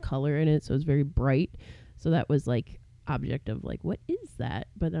has some color in it, so it's very bright. So that was like object of like, what is that?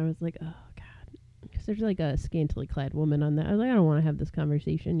 But I was like, oh god, because there's like a scantily clad woman on that. I was like, I don't want to have this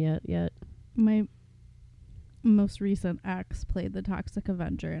conversation yet. My most recent ex played the Toxic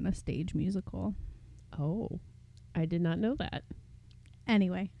Avenger in a stage musical. Oh, I did not know that.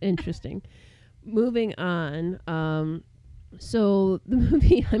 Anyway, interesting. Moving on. So the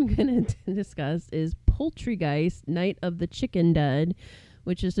movie I'm gonna discuss is Poultrygeist: Night of the Chicken Dead,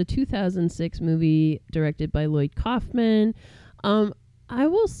 which is a 2006 movie directed by Lloyd Kaufman. I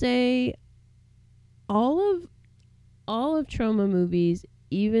will say all of trauma movies,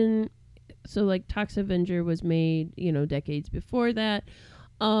 even so, like Toxic Avenger was made, decades before that.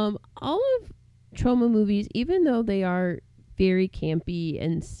 All of trauma movies, even though they are very campy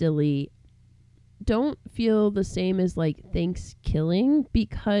and silly, don't feel the same as like ThanksChilling,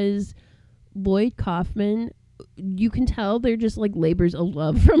 because Lloyd Kaufman, you can tell they're just like labors of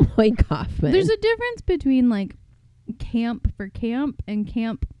love from Lloyd Kaufman. There's a difference between like camp for camp and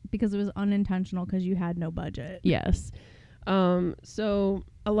camp because it was unintentional because you had no budget. Yes. So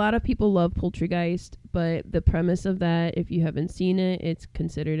a lot of people love Poultrygeist, but the premise of that, if you haven't seen it, it's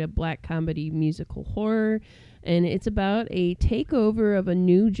considered a black comedy musical horror, and it's about a takeover of a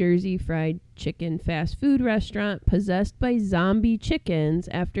New Jersey fried chicken fast food restaurant possessed by zombie chickens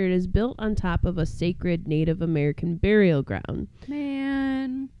after it is built on top of a sacred Native American burial ground.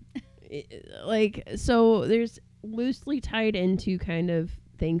 Man. So there's loosely tied into kind of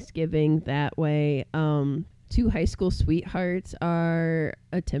Thanksgiving that way. 2 high school sweethearts are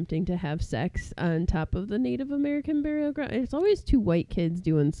attempting to have sex on top of the Native American burial ground. It's always 2 white kids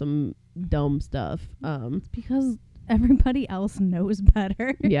doing some dumb stuff. It's because everybody else knows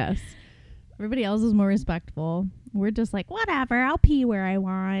better. Yes. Everybody else is more respectful. We're just like, whatever, I'll pee where I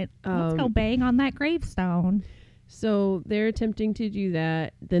want. Let's go bang on that gravestone. So they're attempting to do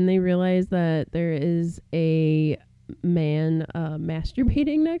that. Then they realize that there is a man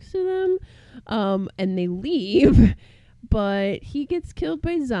masturbating next to them, and they leave, but he gets killed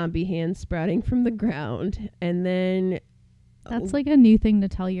by zombie hands sprouting from the ground. And then that's like a new thing to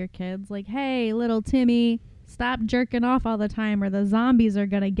tell your kids, like, hey, little Timmy, stop jerking off all the time or the zombies are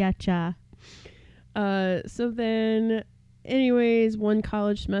gonna get ya. So then anyways, one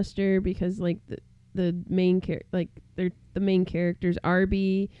college semester, because like the main the main characters,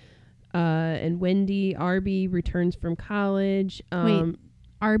 Arby and Wendy. Arby returns from college. Wait,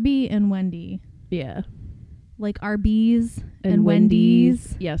 Arby and Wendy. Yeah. Like Arby's and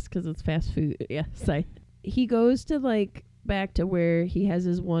Wendy's. Yes, because it's fast food. Yes. He goes to like back to where he has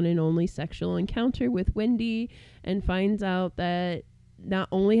his one and only sexual encounter with Wendy, and finds out that not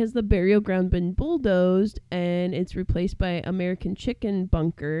only has the burial ground been bulldozed and it's replaced by American chicken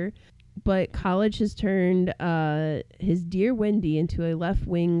bunker, but college has turned his dear Wendy into a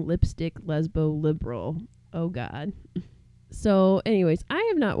left-wing lipstick lesbo liberal. Oh, God. So, anyways, I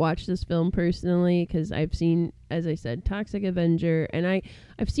have not watched this film personally because I've seen, as I said, Toxic Avenger, and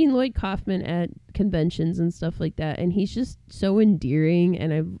I've seen Lloyd Kaufman at conventions and stuff like that, and he's just so endearing,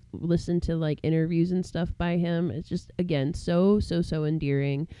 and I've listened to, like, interviews and stuff by him. It's just, again, so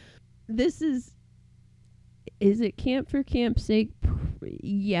endearing. This is it camp for camp's sake?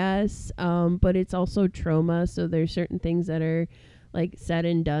 yes, but it's also trauma. So there's certain things that are like said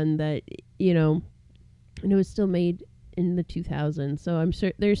and done that, and it was still made in the 2000s. So I'm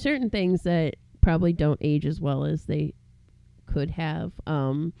sure there's certain things that probably don't age as well as they could have.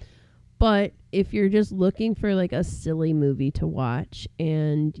 But if you're just looking for like a silly movie to watch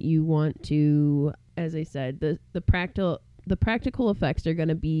and you want to, as I said, the practical effects are going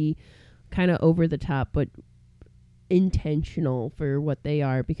to be kind of over the top, but intentional for what they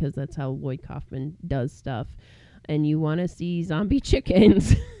are, because that's how Lloyd Kaufman does stuff. And you want to see zombie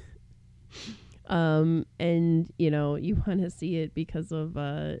chickens. And you want to see it because of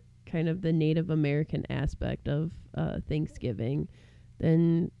kind of the Native American aspect of Thanksgiving.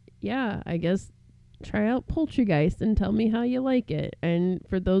 Then yeah, I guess try out Poltergeist and tell me how you like it. And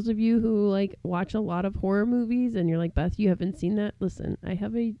for those of you who like watch a lot of horror movies and you're like, Beth, you haven't seen that, listen, I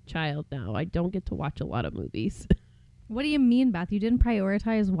have a child now. I don't get to watch a lot of movies. What do you mean, Beth? You didn't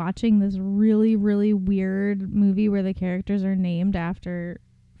prioritize watching this really, really weird movie where the characters are named after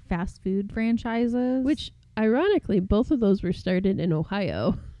fast food franchises? Which, ironically, both of those were started in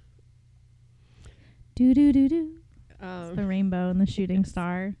Ohio. Do. It's the rainbow and the shooting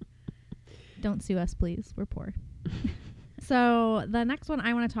star. Don't sue us, please. We're poor. So the next one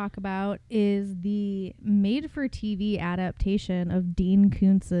I want to talk about is the made-for-TV adaptation of Dean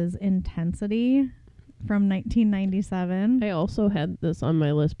Koontz's Intensity from 1997. I also had this on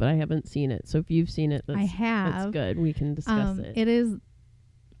my list, but I haven't seen it. So if you've seen it, I have. That's good. We can discuss it. It is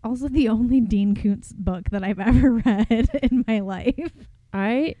also the only Dean Koontz book that I've ever read in my life.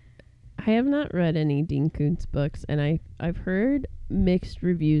 I have not read any Dean Koontz books, and I've heard mixed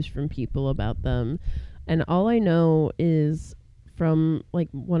reviews from people about them. And all I know is from like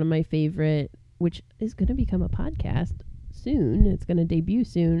one of my favorite, which is going to become a podcast soon. It's going to debut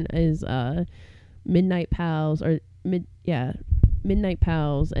soon, is Midnight Pals, Midnight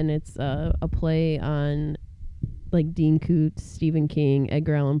Pals, and it's a play on like Dean Koontz, Stephen King,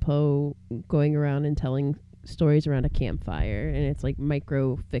 Edgar Allan Poe going around and telling stories around a campfire, and it's like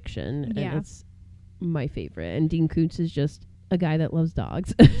micro fiction, and it's my favorite. And Dean Koontz is just a guy that loves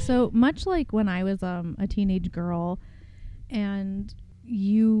dogs. So much like when I was a teenage girl, and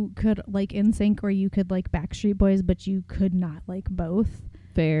you could like NSYNC or you could like Backstreet Boys, but you could not like both.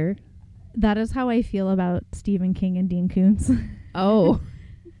 Fair. That is how I feel about Stephen King and Dean Koontz. Oh.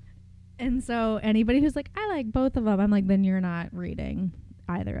 And so anybody who's like, I like both of them, I'm like, then you're not reading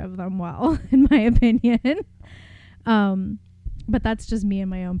either of them well, in my opinion. But that's just me and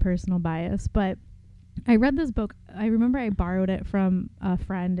my own personal bias. But I read this book. I remember I borrowed it from a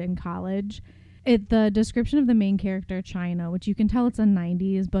friend in college. The description of the main character, China, which you can tell it's a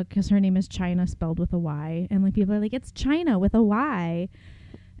 90s book because her name is China spelled with a Y. And like people are like, it's China with a Y.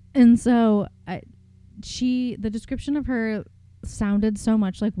 And so the description of her sounded so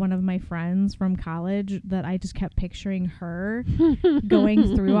much like one of my friends from college that I just kept picturing her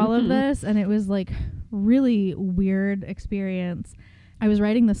going through all of this. And it was like really weird experience. I was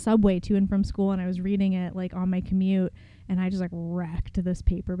riding the subway to and from school, and I was reading it like on my commute, and I just like wrecked this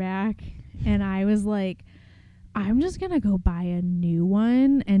paperback. And I was like, I'm just going to go buy a new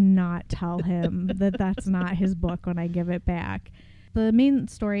one and not tell him that that's not his book when I give it back. The main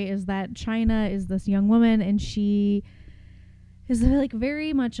story is that China is this young woman, and she is like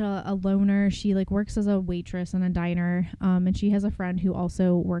very much a loner. She like works as a waitress in a diner, and she has a friend who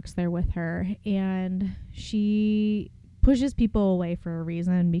also works there with her, and she pushes people away for a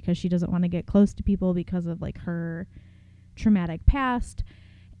reason because she doesn't want to get close to people because of like her traumatic past.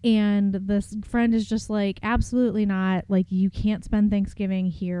 And this friend is just like, absolutely not. Like, you can't spend Thanksgiving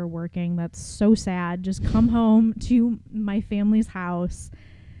here working. That's so sad. Just come home to my family's house.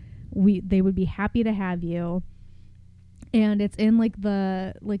 They would be happy to have you. And it's in like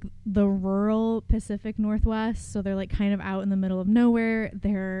the rural Pacific Northwest. So they're like kind of out in the middle of nowhere.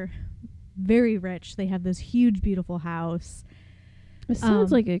 They're very rich. They have this huge, beautiful house. It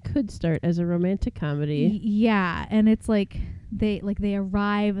sounds like it could start as a romantic comedy. Yeah. And it's like they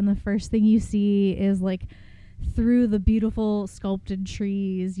arrive, and the first thing you see is like through the beautiful sculpted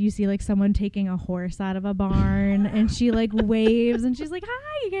trees, you see like someone taking a horse out of a barn, and she like waves, and she's like,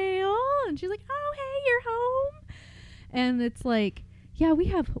 hi, Gail. And she's like, oh, hey, you're home. And it's like, yeah, we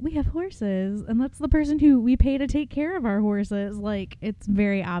have horses, and that's the person who we pay to take care of our horses. Like, it's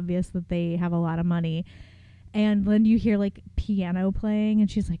very obvious that they have a lot of money. And then you hear like piano playing,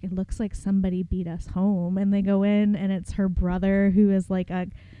 and she's like, it looks like somebody beat us home. And they go in, and it's her brother, who is like a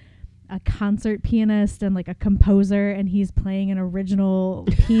concert pianist and like a composer, and he's playing an original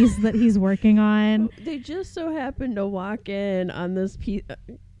piece that he's working on. They just so happened to walk in on this piece.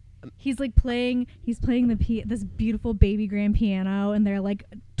 He's like playing this beautiful baby grand piano, and they're like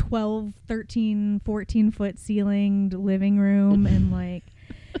 12, 13, 14 foot ceilinged living room, and like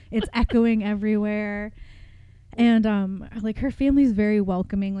it's echoing everywhere. And like her family's very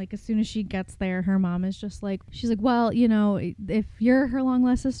welcoming. Like as soon as she gets there, her mom is just like, she's like, well, you know, if you're her long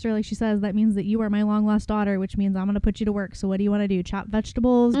lost sister, like she says, that means that you are my long lost daughter, which means I'm gonna put you to work. So what do you want to do? Chop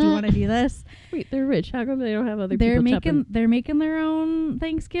vegetables? Do you want to do this? Wait, they're rich. How come they don't have other people chopping? They're making their own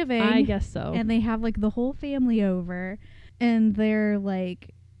Thanksgiving. I guess so. And they have like the whole family over, and they're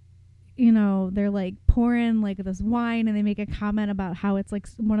like, you know, they're like pouring like this wine, and they make a comment about how it's like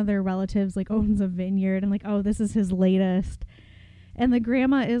one of their relatives like owns a vineyard, and like, oh, this is his latest. And the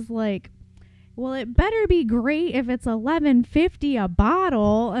grandma is like, well, it better be great if it's $11.50 a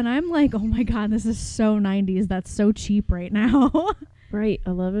bottle. And I'm like, oh my God, this is so 90s. That's so cheap right now. Right,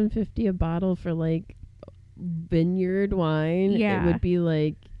 $11.50 a bottle for like vineyard wine. Yeah, it would be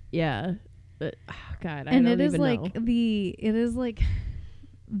like, yeah, but, oh God, I and don't it is even like know. it is like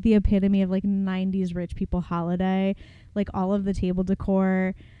the epitome of like 90s rich people holiday. Like all of the table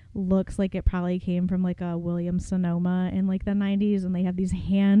decor looks like it probably came from like a Williams Sonoma in like the 90s, and they have these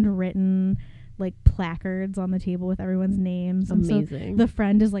handwritten like placards on the table with everyone's names. Amazing. And so the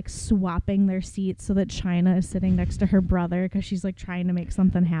friend is like swapping their seats so that China is sitting next to her brother because she's like trying to make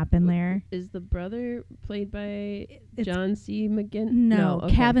something happen there. Is the brother played by John C. McGinn? No,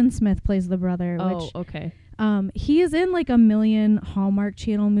 okay. Kevin Smith plays the brother. Oh, which, okay. he is in like a million Hallmark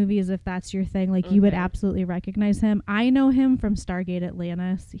Channel movies, if that's your thing. Like you would absolutely recognize him. I know him from Stargate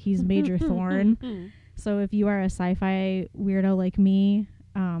Atlantis. He's Major Thorne. So if you are a sci-fi weirdo like me,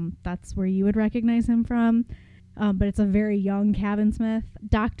 that's where you would recognize him from. But it's a very young Kevin Smith.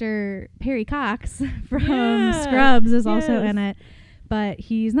 Dr. Perry Cox from Scrubs is also in it. But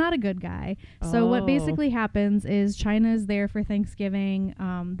he's not a good guy. So what basically happens is China's there for Thanksgiving.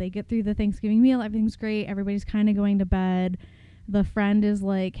 They get through the Thanksgiving meal. Everything's great. Everybody's kind of going to bed. The friend is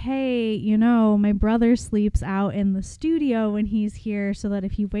like, hey, you know, my brother sleeps out in the studio when he's here so that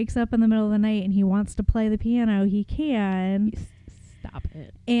if he wakes up in the middle of the night and he wants to play the piano, he can. Stop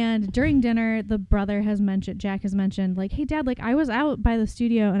it. And during dinner, the brother has mentioned, Jack has mentioned, like, hey, Dad, like, I was out by the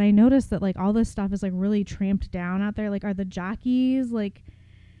studio and I noticed that, like, all this stuff is, like, really tramped down out there. Like, are the jockeys, like,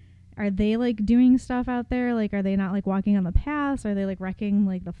 are they, like, doing stuff out there? Like, are they not, like, walking on the paths? Are they, like, wrecking,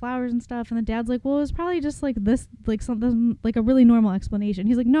 like, the flowers and stuff? And the dad's like, well, it was probably just, like, this, like, something, like, a really normal explanation.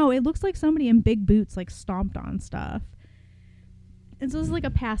 He's like, no, it looks like somebody in big boots, like, stomped on stuff. And so this is, like,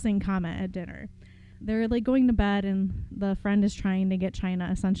 a passing comment at dinner. They're like going to bed, and the friend is trying to get China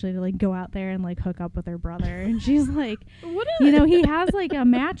essentially to like go out there and like hook up with her brother. And she's like, you know, he has like a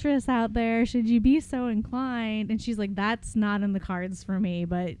mattress out there. Should you be so inclined? And she's like, that's not in the cards for me,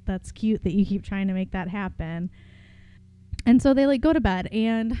 but that's cute that you keep trying to make that happen. And so they like go to bed,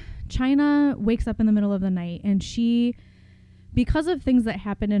 and China wakes up in the middle of the night, and she, because of things that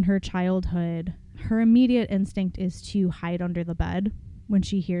happened in her childhood, her immediate instinct is to hide under the bed when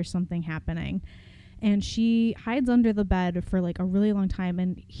she hears something happening. And she hides under the bed for like a really long time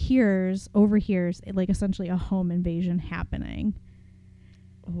and overhears like essentially a home invasion happening.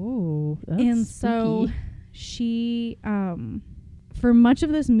 Oh, that's and spooky. So she, for much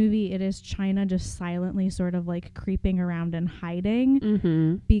of this movie, it is China just silently sort of like creeping around and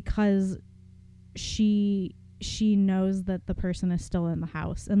hiding because she knows that the person is still in the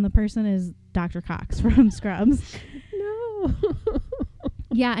house, and the person is Dr. Cox from Scrubs. No.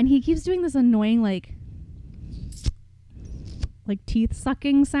 Yeah, and he keeps doing this annoying like teeth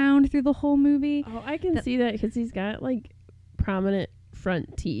sucking sound through the whole movie. Oh, I can see that because he's got like prominent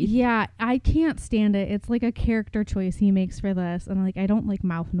front teeth. Yeah, I can't stand it. It's like a character choice he makes for this, and like I don't like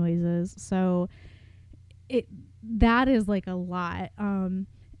mouth noises, so that is like a lot.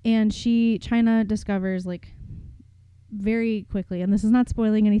 And China discovers like very quickly, and this is not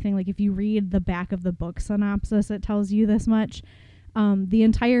spoiling anything, like if you read the back of the book synopsis, it tells you this much. The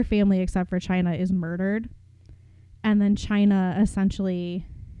entire family except for China is murdered, and then China essentially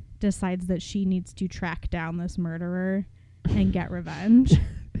decides that she needs to track down this murderer and get revenge.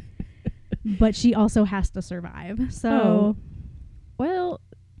 But she also has to survive. So, well,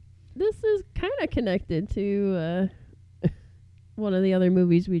 this is kind of connected to one of the other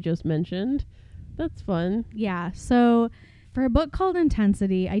movies we just mentioned. That's fun. Yeah. So for a book called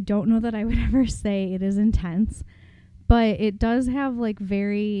Intensity, I don't know that I would ever say it is intense. But it does have like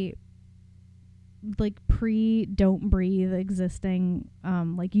very like don't breathe existing,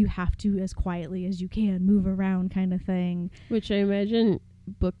 like you have to as quietly as you can move around kind of thing. Which I imagine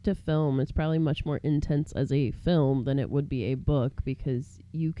book to film is probably much more intense as a film than it would be a book, because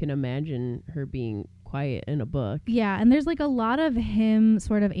you can imagine her being quiet in a book. Yeah, and there's like a lot of him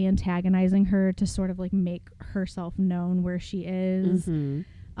sort of antagonizing her to sort of like make herself known where she is.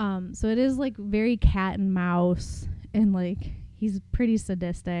 So it is like very cat and mouse, and like he's pretty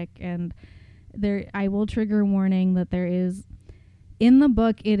sadistic. And there, I will trigger warning that there is, in the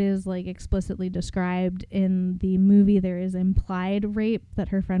book, it is like explicitly described. In the movie, there is implied rape, that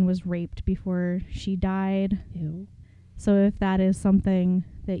her friend was raped before she died. Ew. So if that is something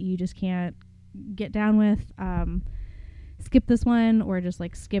that you just can't get down with, skip this one, or just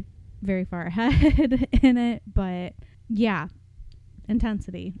like skip very far ahead in it. But yeah,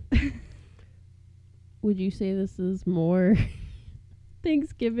 intensity. Would you say this is more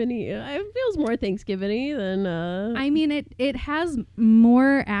Thanksgiving-y? It feels more Thanksgiving-y than I mean, it has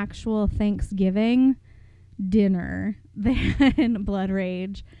more actual Thanksgiving dinner than Blood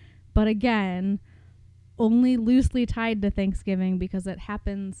Rage, but again, only loosely tied to Thanksgiving because it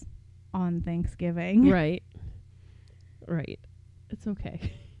happens on Thanksgiving. Right. It's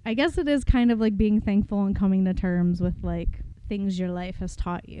okay. I guess it is kind of like being thankful and coming to terms with like things your life has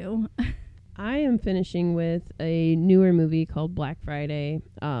taught you. I am finishing with a newer movie called Black Friday,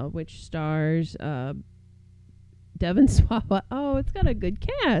 which stars Devon Sawa. Oh, it's got a good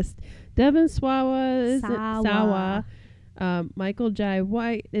cast. Devon Sawa. Michael Jai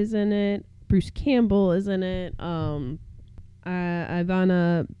White is in it. Bruce Campbell is in it.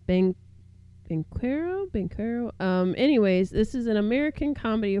 Ivana Banquero. Anyways, this is an American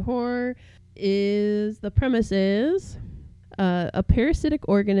comedy horror. The premise is a parasitic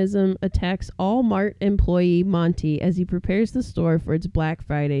organism attacks all-mart employee Monty as he prepares the store for its Black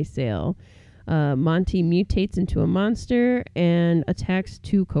Friday sale. Monty mutates into a monster and attacks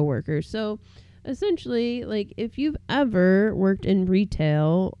 2 coworkers. So essentially, like, if you've ever worked in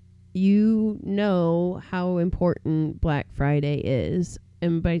retail, you know how important Black Friday is.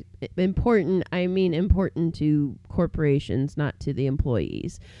 And by important, I mean important to corporations, not to the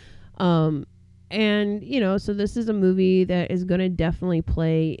employees. And, you know, so this is a movie that is going to definitely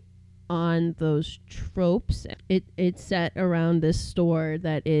play on those tropes. It's set around this store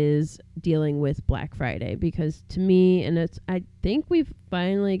that is dealing with Black Friday, because to me, and I think we've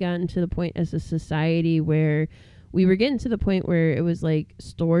finally gotten to the point as a society where we were getting to the point where it was like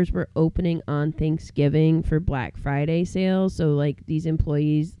stores were opening on Thanksgiving for Black Friday sales. So like these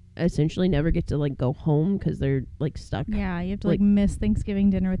employees essentially never get to like go home because they're like stuck. Yeah, you have to like miss Thanksgiving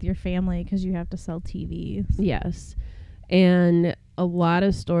dinner with your family because you have to sell TVs. Yes. And a lot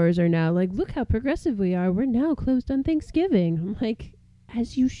of stores are now like, look how progressive we are. We're now closed on Thanksgiving. I'm like,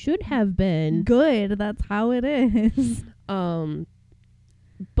 as you should have been. Good. That's how it is.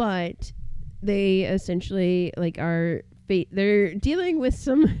 But they essentially like they're dealing with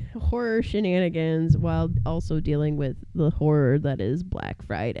some horror shenanigans while also dealing with the horror that is Black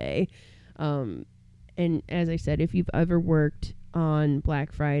Friday. And as I said, if you've ever worked on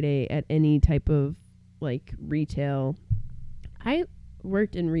Black Friday at any type of like retail, I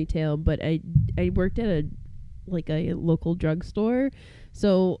worked in retail, but I worked at a local drugstore.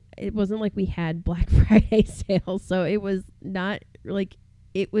 So it wasn't like we had Black Friday sales. So it was not like,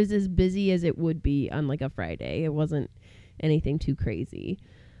 it was as busy as it would be on like a Friday. It wasn't anything too crazy.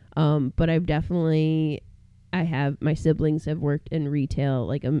 But my siblings have worked in retail,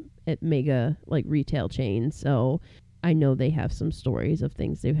 like at mega like retail chains. So I know they have some stories of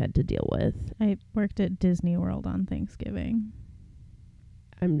things they've had to deal with. I worked at Disney World on Thanksgiving.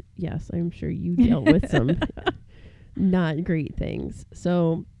 I'm sure you dealt with some not great things.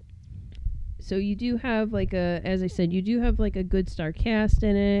 So you do have as I said, you do have like a good star cast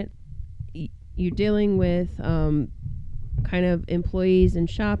in it. You're dealing with kind of employees and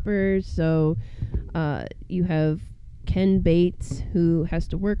shoppers. So you have Ken Bates, who has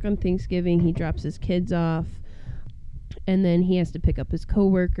to work on Thanksgiving. He drops his kids off, and then he has to pick up his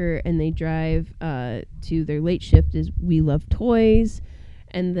coworker, and they drive to their late shift is We Love Toys.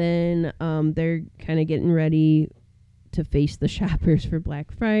 And then they're kind of getting ready to face the shoppers for Black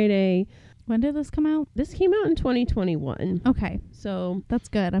Friday. When did this come out? This came out in 2021. Okay. So that's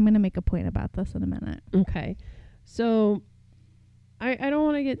good. I'm going to make a point about this in a minute. Okay. So I don't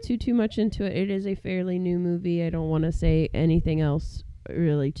want to get too much into it. It is a fairly new movie. I don't want to say anything else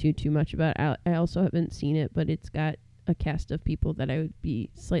really too much about it. I also haven't seen it, but it's got a cast of people that I would be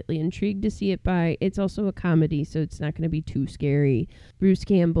slightly intrigued to see it by. It's also a comedy, so it's not going to be too scary. Bruce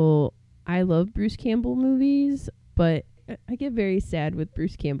Campbell, I love Bruce Campbell movies, but I get very sad with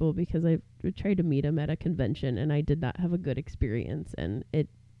Bruce Campbell because I tried to meet him at a convention and I did not have a good experience, and it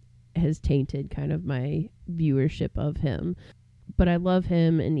has tainted kind of my viewership of him. But I love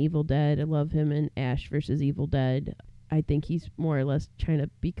him in Evil Dead. I love him in Ash versus Evil Dead. I think he's more or less trying to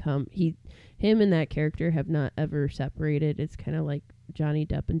become him and that character have not ever separated. It's kind of like Johnny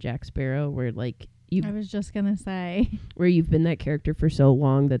Depp and Jack Sparrow, where like I was just gonna say where you've been that character for so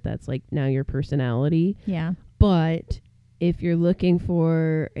long that's like now your personality. yeah. But if you're looking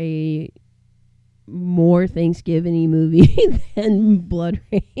for a more Thanksgiving-y movie than Blood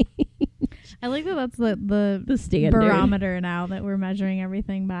Rage, I like that that's the standard barometer now that we're measuring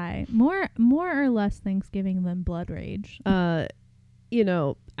everything by. More or less Thanksgiving than Blood Rage. You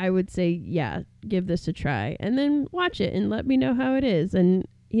know, I would say, yeah, give this a try and then watch it and let me know how it is. And,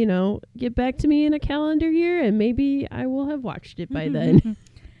 you know, get back to me in a calendar year and maybe I will have watched it by then.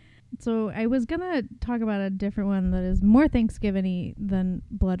 So I was going to talk about a different one that is more Thanksgiving-y than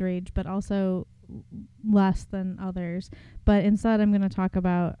Blood Rage, but also less than others. But instead I'm going to talk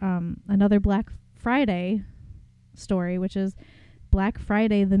about another Black Friday story, which is Black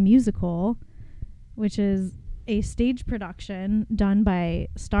Friday the Musical, which is a stage production done by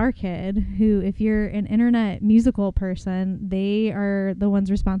Star Kid, who, if you're an internet musical person, they are the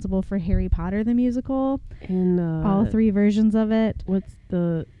ones responsible for Harry Potter the musical and all 3 versions of it.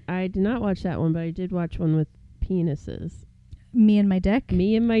 I did not watch that one, but I did watch one with penises. Me and My Dick.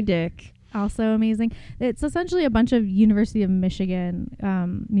 Me and My Dick. Also amazing. It's essentially a bunch of University of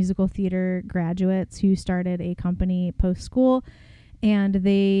Michigan musical theater graduates who started a company post-school, and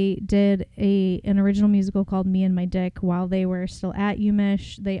they did an original musical called Me and My Dick while they were still at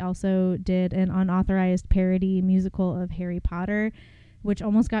UMich. They also did an unauthorized parody musical of Harry Potter, which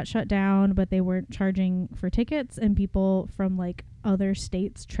almost got shut down, but they weren't charging for tickets, and people from like other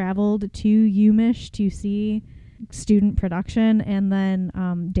states traveled to UMich to see student production. And then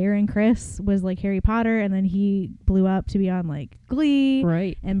Darren Criss was like Harry Potter, and then he blew up to be on like Glee,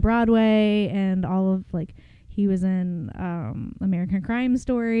 right, and Broadway, and all of like he was in American Crime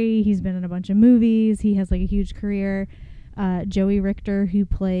Story. He's been in a bunch of movies. He has like a huge career. Joey Richter, who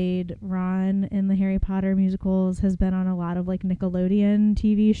played Ron in the Harry Potter musicals, has been on a lot of like Nickelodeon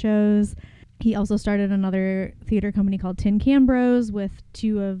TV shows. He also started another theater company called Tin Can Bros with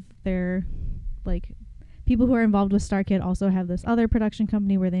 2 of their like people who are involved with Star Kid. Also have this other production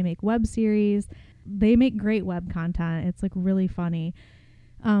company where they make web series. They make great web content. It's like really funny.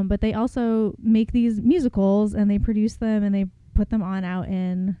 But they also make these musicals and they produce them and they put them on out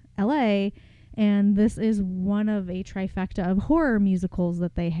in LA. And this is one of a trifecta of horror musicals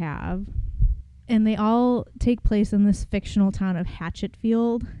that they have. And they all take place in this fictional town of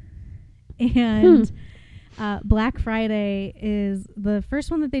Hatchetfield. And Black Friday is the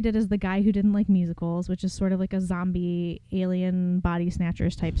first one that they did is the guy who didn't like musicals, which is sort of like a zombie alien body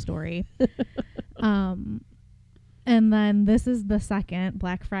snatchers type story. And then this is the second,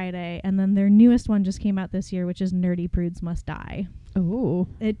 Black Friday, and then their newest one just came out this year, which is Nerdy Prudes Must Die. Oh.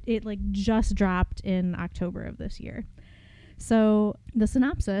 It like just dropped in October of this year. So the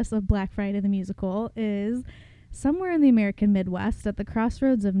synopsis of Black Friday the musical is: somewhere in the American Midwest, at the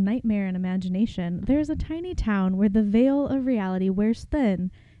crossroads of nightmare and imagination, there is a tiny town where the veil of reality wears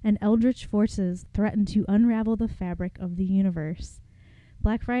thin and eldritch forces threaten to unravel the fabric of the universe.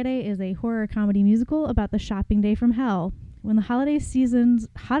 Black Friday is a horror comedy musical about the shopping day from hell. When the holiday season's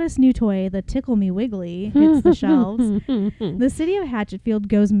hottest new toy, the Tickle Me Wiggly, hits the shelves, the city of Hatchetfield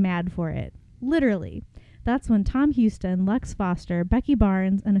goes mad for it. Literally. That's when Tom Houston, Lex Foster, Becky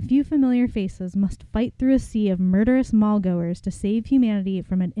Barnes, and a few familiar faces must fight through a sea of murderous mall-goers to save humanity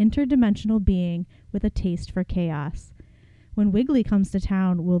from an interdimensional being with a taste for chaos. When Wiggly comes to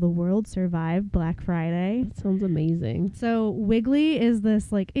town, will the world survive Black Friday? That sounds amazing. So Wiggly is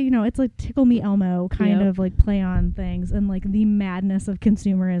this like, you know, it's like Tickle Me Elmo kind of like play on things, and like the madness of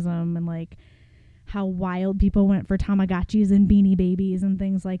consumerism and like how wild people went for Tamagotchis and Beanie Babies and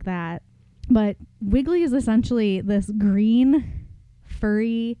things like that. But Wiggly is essentially this green,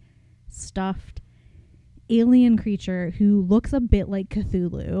 furry, stuffed alien creature who looks a bit like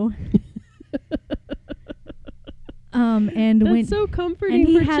Cthulhu. And that's so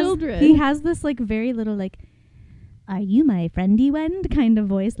comforting for children. He has this like very little like, "Are you my friendy wend?" kind of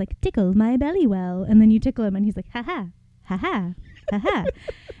voice, like "Tickle my belly well," and then you tickle him and he's like, "Ha ha, ha ha, ha ha,"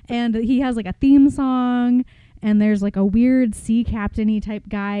 and he has like a theme song. And there's like a weird sea captain-y type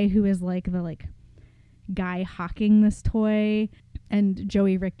guy who is like the like guy hawking this toy, and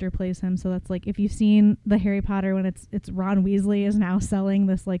Joey Richter plays him. So that's like, if you've seen the Harry Potter when it's Ron Weasley is now selling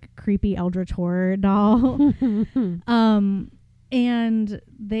this like creepy eldritch horror doll. And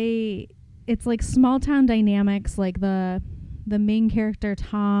it's like small town dynamics. Like the main character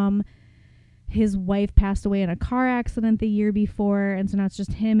Tom, his wife passed away in a car accident the year before, and so now it's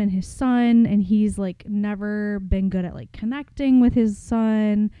just him and his son, and he's like never been good at like connecting with his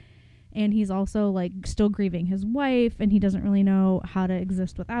son. And he's also like still grieving his wife, and he doesn't really know how to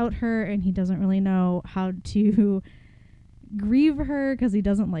exist without her, and he doesn't really know how to grieve her because he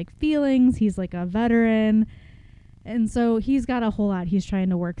doesn't like feelings. He's like a veteran. And so he's got a whole lot he's trying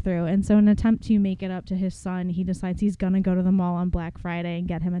to work through. And so in an attempt to make it up to his son, he decides he's going to go to the mall on Black Friday and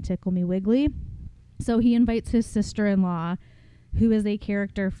get him a Tickle Me Wiggly. So he invites his sister-in-law, who is a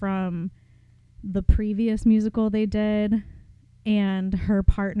character from the previous musical they did, and her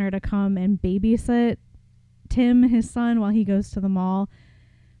partner to come and babysit Tim, his son, while he goes to the mall.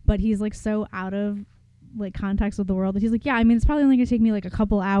 But he's like so out of like context with the world that he's like, yeah, I mean, it's probably only gonna take me like a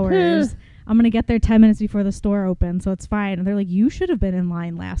couple hours. I'm gonna get there 10 minutes before the store opens, so it's fine. And they're like, you should have been in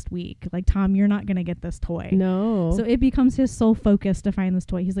line last week. Like, Tom, you're not gonna get this toy. No. So it becomes his sole focus to find this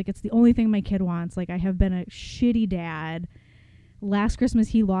toy. He's like, it's the only thing my kid wants. Like, I have been a shitty dad. Last Christmas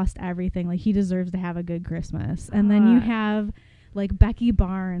he lost everything. Like, he deserves to have a good Christmas. And then you have like Becky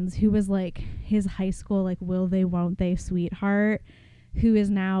Barnes, who was like his high school like will they won't they sweetheart, who is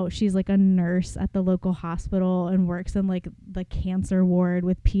now, she's like a nurse at the local hospital and works in like the cancer ward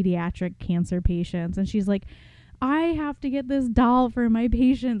with pediatric cancer patients. And she's like, I have to get this doll for my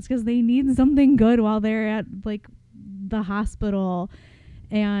patients because they need something good while they're at like the hospital.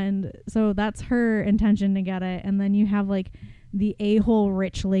 And so that's her intention to get it. And then you have like the a-hole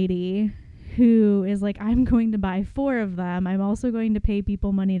rich lady who is like, I'm going to buy 4 of them. I'm also going to pay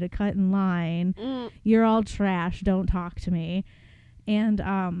people money to cut in line. You're all trash. Don't talk to me. And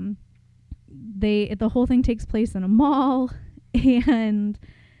the whole thing takes place in a mall, and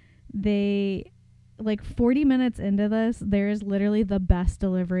they, like 40 minutes into this, there's literally the best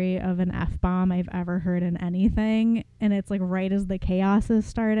delivery of an F-bomb I've ever heard in anything. And it's like right as the chaos is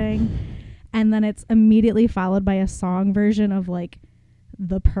starting. And then it's immediately followed by a song version of like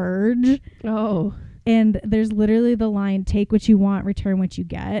The Purge. Oh. And there's literally the line, take what you want, return what you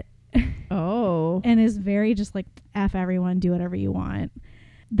get. Oh. And is very just like, F everyone, do whatever you want.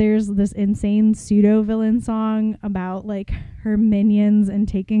 There's this insane pseudo villain song about like her minions and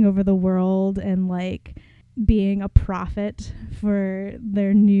taking over the world and like being a prophet for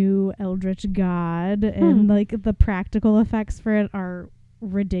their new eldritch god. And like the practical effects for it are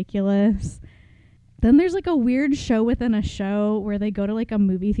ridiculous. Then there's like a weird show within a show where they go to like a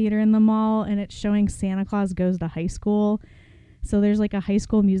movie theater in the mall, and it's showing Santa Claus Goes to High School. So there's like a High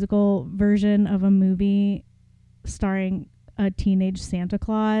School Musical version of a movie starring a teenage Santa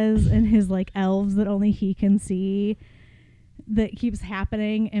Claus and his like elves that only he can see, that keeps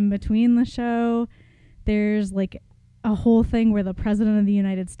happening in between the show. There's like a whole thing where the president of the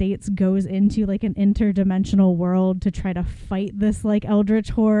United States goes into like an interdimensional world to try to fight this like eldritch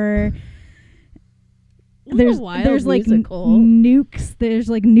horror. There's like nukes, there's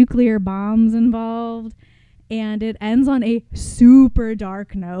like nuclear bombs involved, and it ends on a super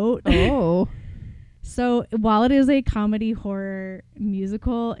dark note. Oh. So while it is a comedy horror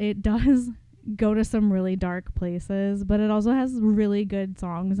musical, it does go to some really dark places, but it also has really good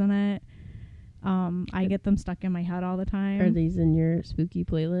songs in it. I get them stuck in my head all the time. Are these in your spooky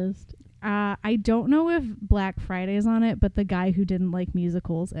playlist? I don't know if Black Friday is on it, but The Guy Who Didn't Like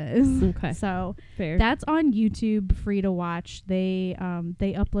Musicals is. Okay. So fair. That's on YouTube, free to watch. They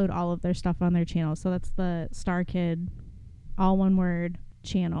upload all of their stuff on their channel. So that's the Star Kid, all one word,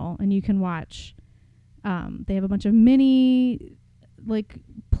 channel, and you can watch. They have a bunch of mini like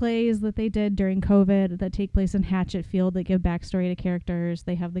plays that they did during COVID that take place in Hatchetfield that give backstory to characters.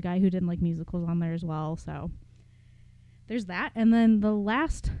 They have The Guy Who Didn't Like Musicals on there as well. So there's that. And then the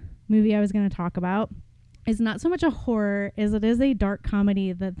last movie I was going to talk about is not so much a horror as it is a dark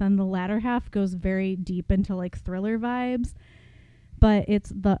comedy that then the latter half goes very deep into like thriller vibes. But it's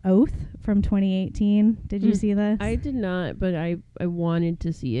The Oath from 2018. Did you see this? I did not, but I wanted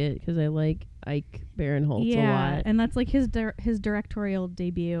to see it because I like Ike Barinholtz a lot. And that's like his directorial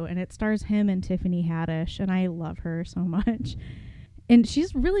debut, and it stars him and Tiffany Haddish, and I love her so much. And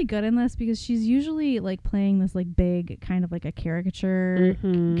she's really good in this because she's usually like playing this like big kind of like a caricature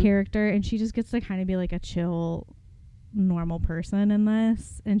character, and she just gets to kind of be like a chill, normal person in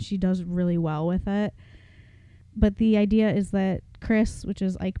this, and she does really well with it. But the idea is that Chris, which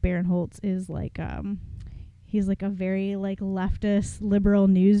is Ike Barinholtz, is like he's like a very like leftist liberal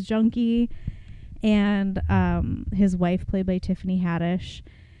news junkie, and his wife, played by Tiffany Haddish,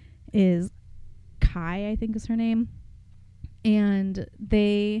 is Kai, I think is her name. And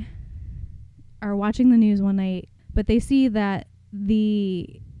they are watching the news one night, but they see that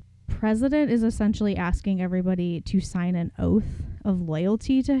the president is essentially asking everybody to sign an oath of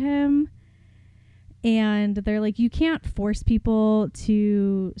loyalty to him. And they're like, you can't force people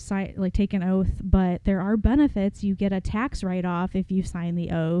to take an oath, but there are benefits. You get a tax write-off if you sign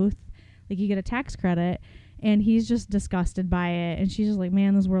the oath. Like you get a tax credit, and he's just disgusted by it. And she's just like,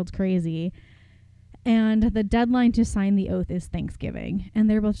 man, this world's crazy. And the deadline to sign the oath is Thanksgiving. And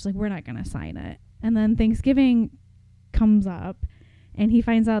they're both just like, we're not going to sign it. And then Thanksgiving comes up, and he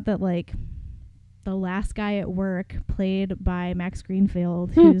finds out that like the last guy at work, played by Max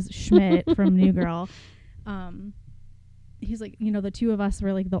Greenfield, who's Schmidt from New Girl, he's like, you know, the two of us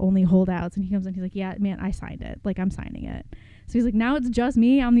were like the only holdouts. And he comes in, he's like, yeah, man, I signed it. Like, I'm signing it. So he's like, now it's just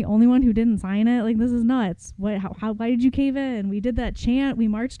me. I'm the only one who didn't sign it. Like, this is nuts. What? How? Why did you cave in? We did that chant. We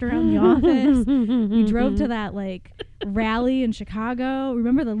marched around the office. We drove to that like rally in Chicago.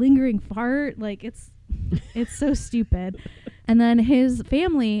 Remember the lingering fart? Like, it's so stupid. And then his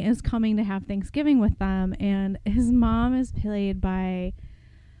family is coming to have Thanksgiving with them, and his mom is played by,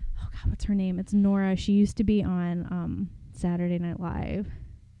 oh God, what's her name? It's Nora. She used to be on Saturday Night Live.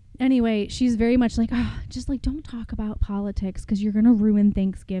 Anyway, she's very much like, just like, don't talk about politics because you're gonna ruin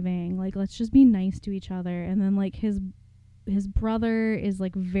Thanksgiving. Like, let's just be nice to each other. And then like his brother is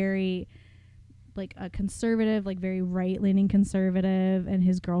like very like a conservative, like very right-leaning conservative, and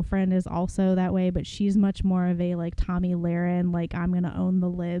his girlfriend is also that way, but she's much more of a like Tommy Lahren, like I'm gonna own the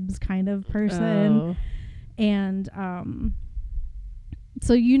libs kind of person. And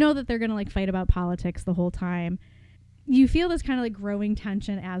so you know that they're gonna like fight about politics the whole time. You feel this kind of like growing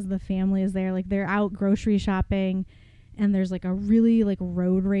tension as the family is there. Like they're out grocery shopping, and there's like a really like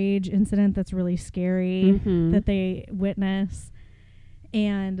road rage incident that's really scary that they witness.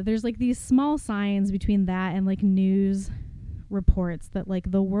 And there's like these small signs between that and like news reports that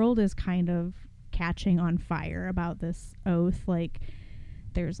like the world is kind of catching on fire about this oath. Like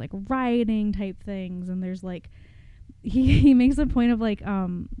there's like rioting type things, and there's like he makes a point of like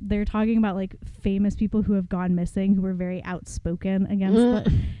they're talking about like famous people who have gone missing who were very outspoken against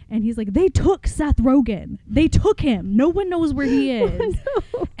and he's like, they took Seth Rogen, they took him, no one knows where he is.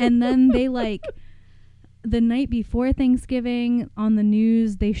 No. And then they like the night before Thanksgiving on the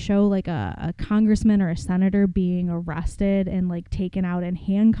news, they show like a congressman or a senator being arrested and like taken out in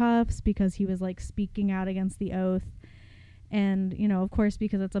handcuffs because he was like speaking out against the oath. And, you know, of course,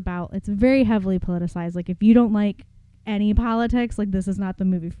 because it's very heavily politicized. Like if you don't like any politics, like this is not the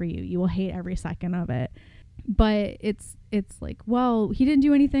movie for you. You will hate every second of it. But it's like, well, he didn't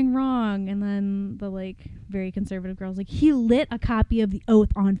do anything wrong. And then the like very conservative girl's like, he lit a copy of the oath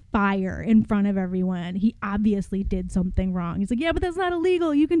on fire in front of everyone. He obviously did something wrong. He's like, yeah, but that's not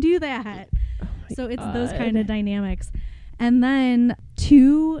illegal. You can do that. So it's those kind of dynamics. And then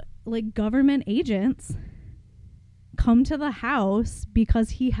two like government agents come to the house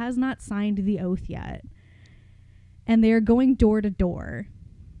because he has not signed the oath yet. And they're going door to door,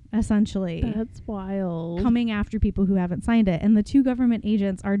 essentially. That's wild. Coming after people who haven't signed it. And the two government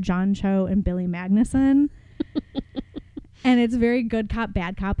agents are John Cho and Billy Magnuson. And it's very good cop,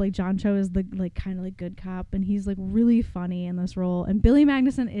 bad cop. Like John Cho is the like kind of like good cop, and he's like really funny in this role. And Billy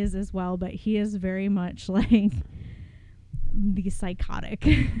Magnuson is as well, but he is very much like the psychotic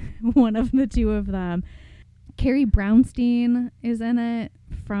one of the two of them. Carrie Brownstein is in it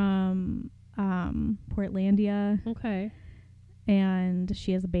from Portlandia. Okay. And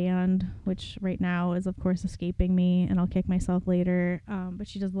she has a band, which right now is of course escaping me, and I'll kick myself later. But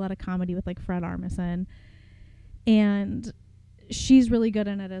she does a lot of comedy with like Fred Armisen, and she's really good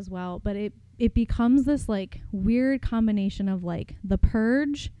in it as well. But it becomes this like weird combination of like The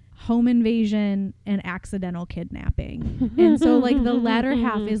Purge, home invasion, and accidental kidnapping. And so like the latter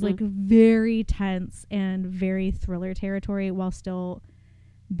half is like very tense and very thriller territory while still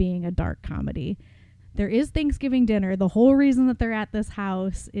being a dark comedy. There is Thanksgiving dinner. The whole reason that they're at this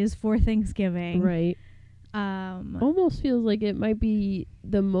house is for Thanksgiving. Right. Almost feels like it might be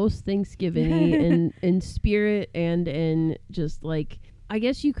the most Thanksgiving in spirit and in just like, I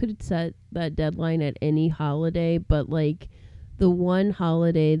guess you could set that deadline at any holiday, but like the one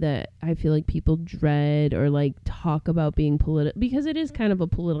holiday that I feel like people dread or like talk about being political, because it is kind of a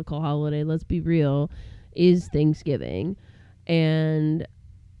political holiday, let's be real, is Thanksgiving. And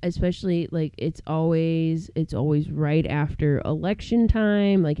especially like it's always right after election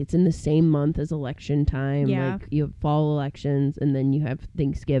time. Like it's in the same month as election time. Yeah. Like you have fall elections and then you have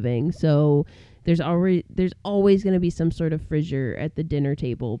Thanksgiving. So there's always going to be some sort of fissure at the dinner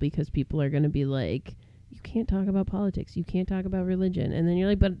table because people are going to be like, you can't talk about politics, you can't talk about religion. And then you're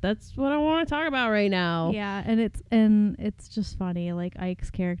like, but that's what I want to talk about right now. Yeah. And it's just funny. Like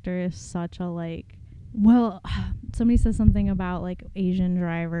Ike's character is such a like Well, somebody says something about like Asian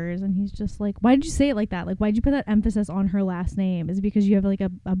drivers, and he's just like, why did you say it like that? Like, why did you put that emphasis on her last name? Is it because you have like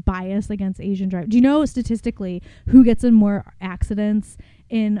a bias against Asian drivers? Do you know statistically who gets in more accidents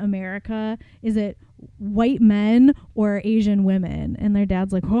in America? Is it white men or Asian women? And their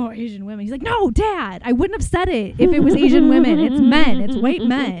dad's like, oh, Asian women. He's like, no, Dad, I wouldn't have said it if it was Asian women. It's men. It's white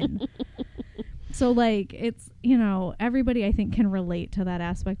men. So, like, it's, you know, everybody, I think, can relate to that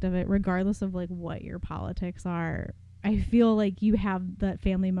aspect of it, regardless of, like, what your politics are. I feel like you have that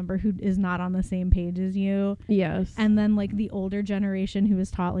family member who is not on the same page as you. Yes. And then, like, the older generation who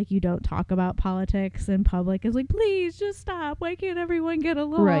is taught, like, you don't talk about politics in public is like, please, just stop. Why can't everyone get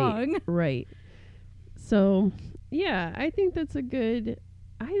along? Right. So, yeah, I think that's a good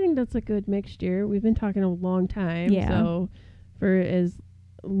mixture. We've been talking a long time. Yeah. So, for as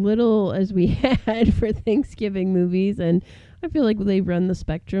little as we had for Thanksgiving movies, and I feel like they run the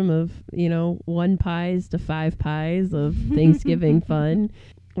spectrum of, you know, 1 pies to 5 pies of Thanksgiving fun,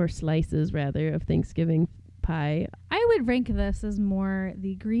 or slices rather of Thanksgiving pie. I would rank this as more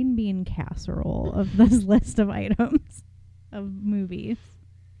the green bean casserole of this list of items of movies.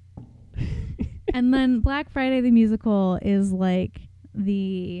 And then Black Friday the musical is like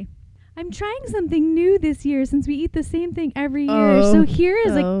the I'm trying something new this year since we eat the same thing every year. So here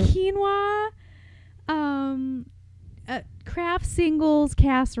is a quinoa Kraft Singles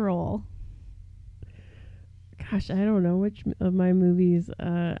casserole. Gosh, I don't know which of my movies.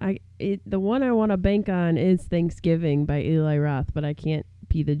 The one I want to bank on is Thanksgiving by Eli Roth, but I can't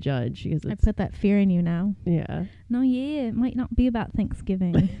be the judge because I put that fear in you now. Yeah. No, yeah, it might not be about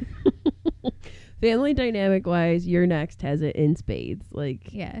Thanksgiving. Family dynamic wise, Your Next has it in spades.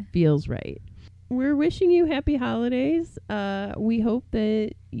 Like, yeah, feels right. We're wishing you happy holidays. We hope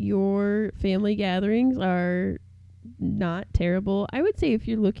that your family gatherings are not terrible. I would say if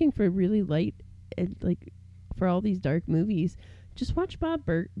you're looking for really light, like for all these dark movies, just watch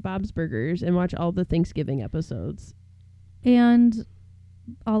Bob's Burgers and watch all the Thanksgiving episodes. And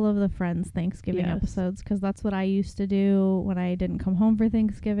all of the Friends Thanksgiving episodes, because that's what I used to do when I didn't come home for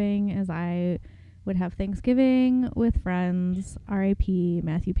Thanksgiving, is I would have Thanksgiving with Friends. R.I.P.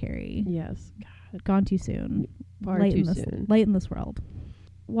 Matthew Perry. Yes. God. Gone too soon. Far too soon. Late in this world.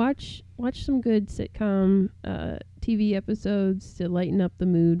 Watch some good sitcom TV episodes to lighten up the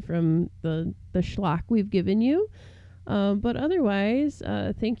mood from the schlock we've given you. But otherwise,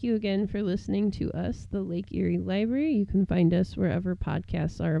 thank you again for listening to us, the Lake Erie Library. You can find us wherever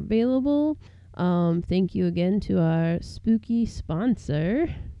podcasts are available. Thank you again to our spooky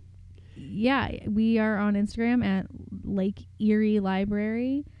sponsor. Yeah, we are on Instagram at Lake Erie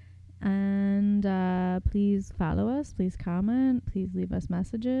Library. And please follow us. Please comment. Please leave us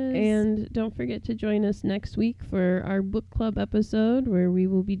messages. And don't forget to join us next week for our book club episode, where we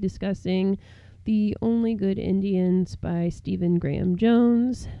will be discussing The Only Good Indians by Stephen Graham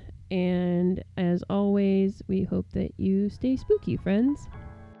Jones. And as always, we hope that you stay spooky, friends.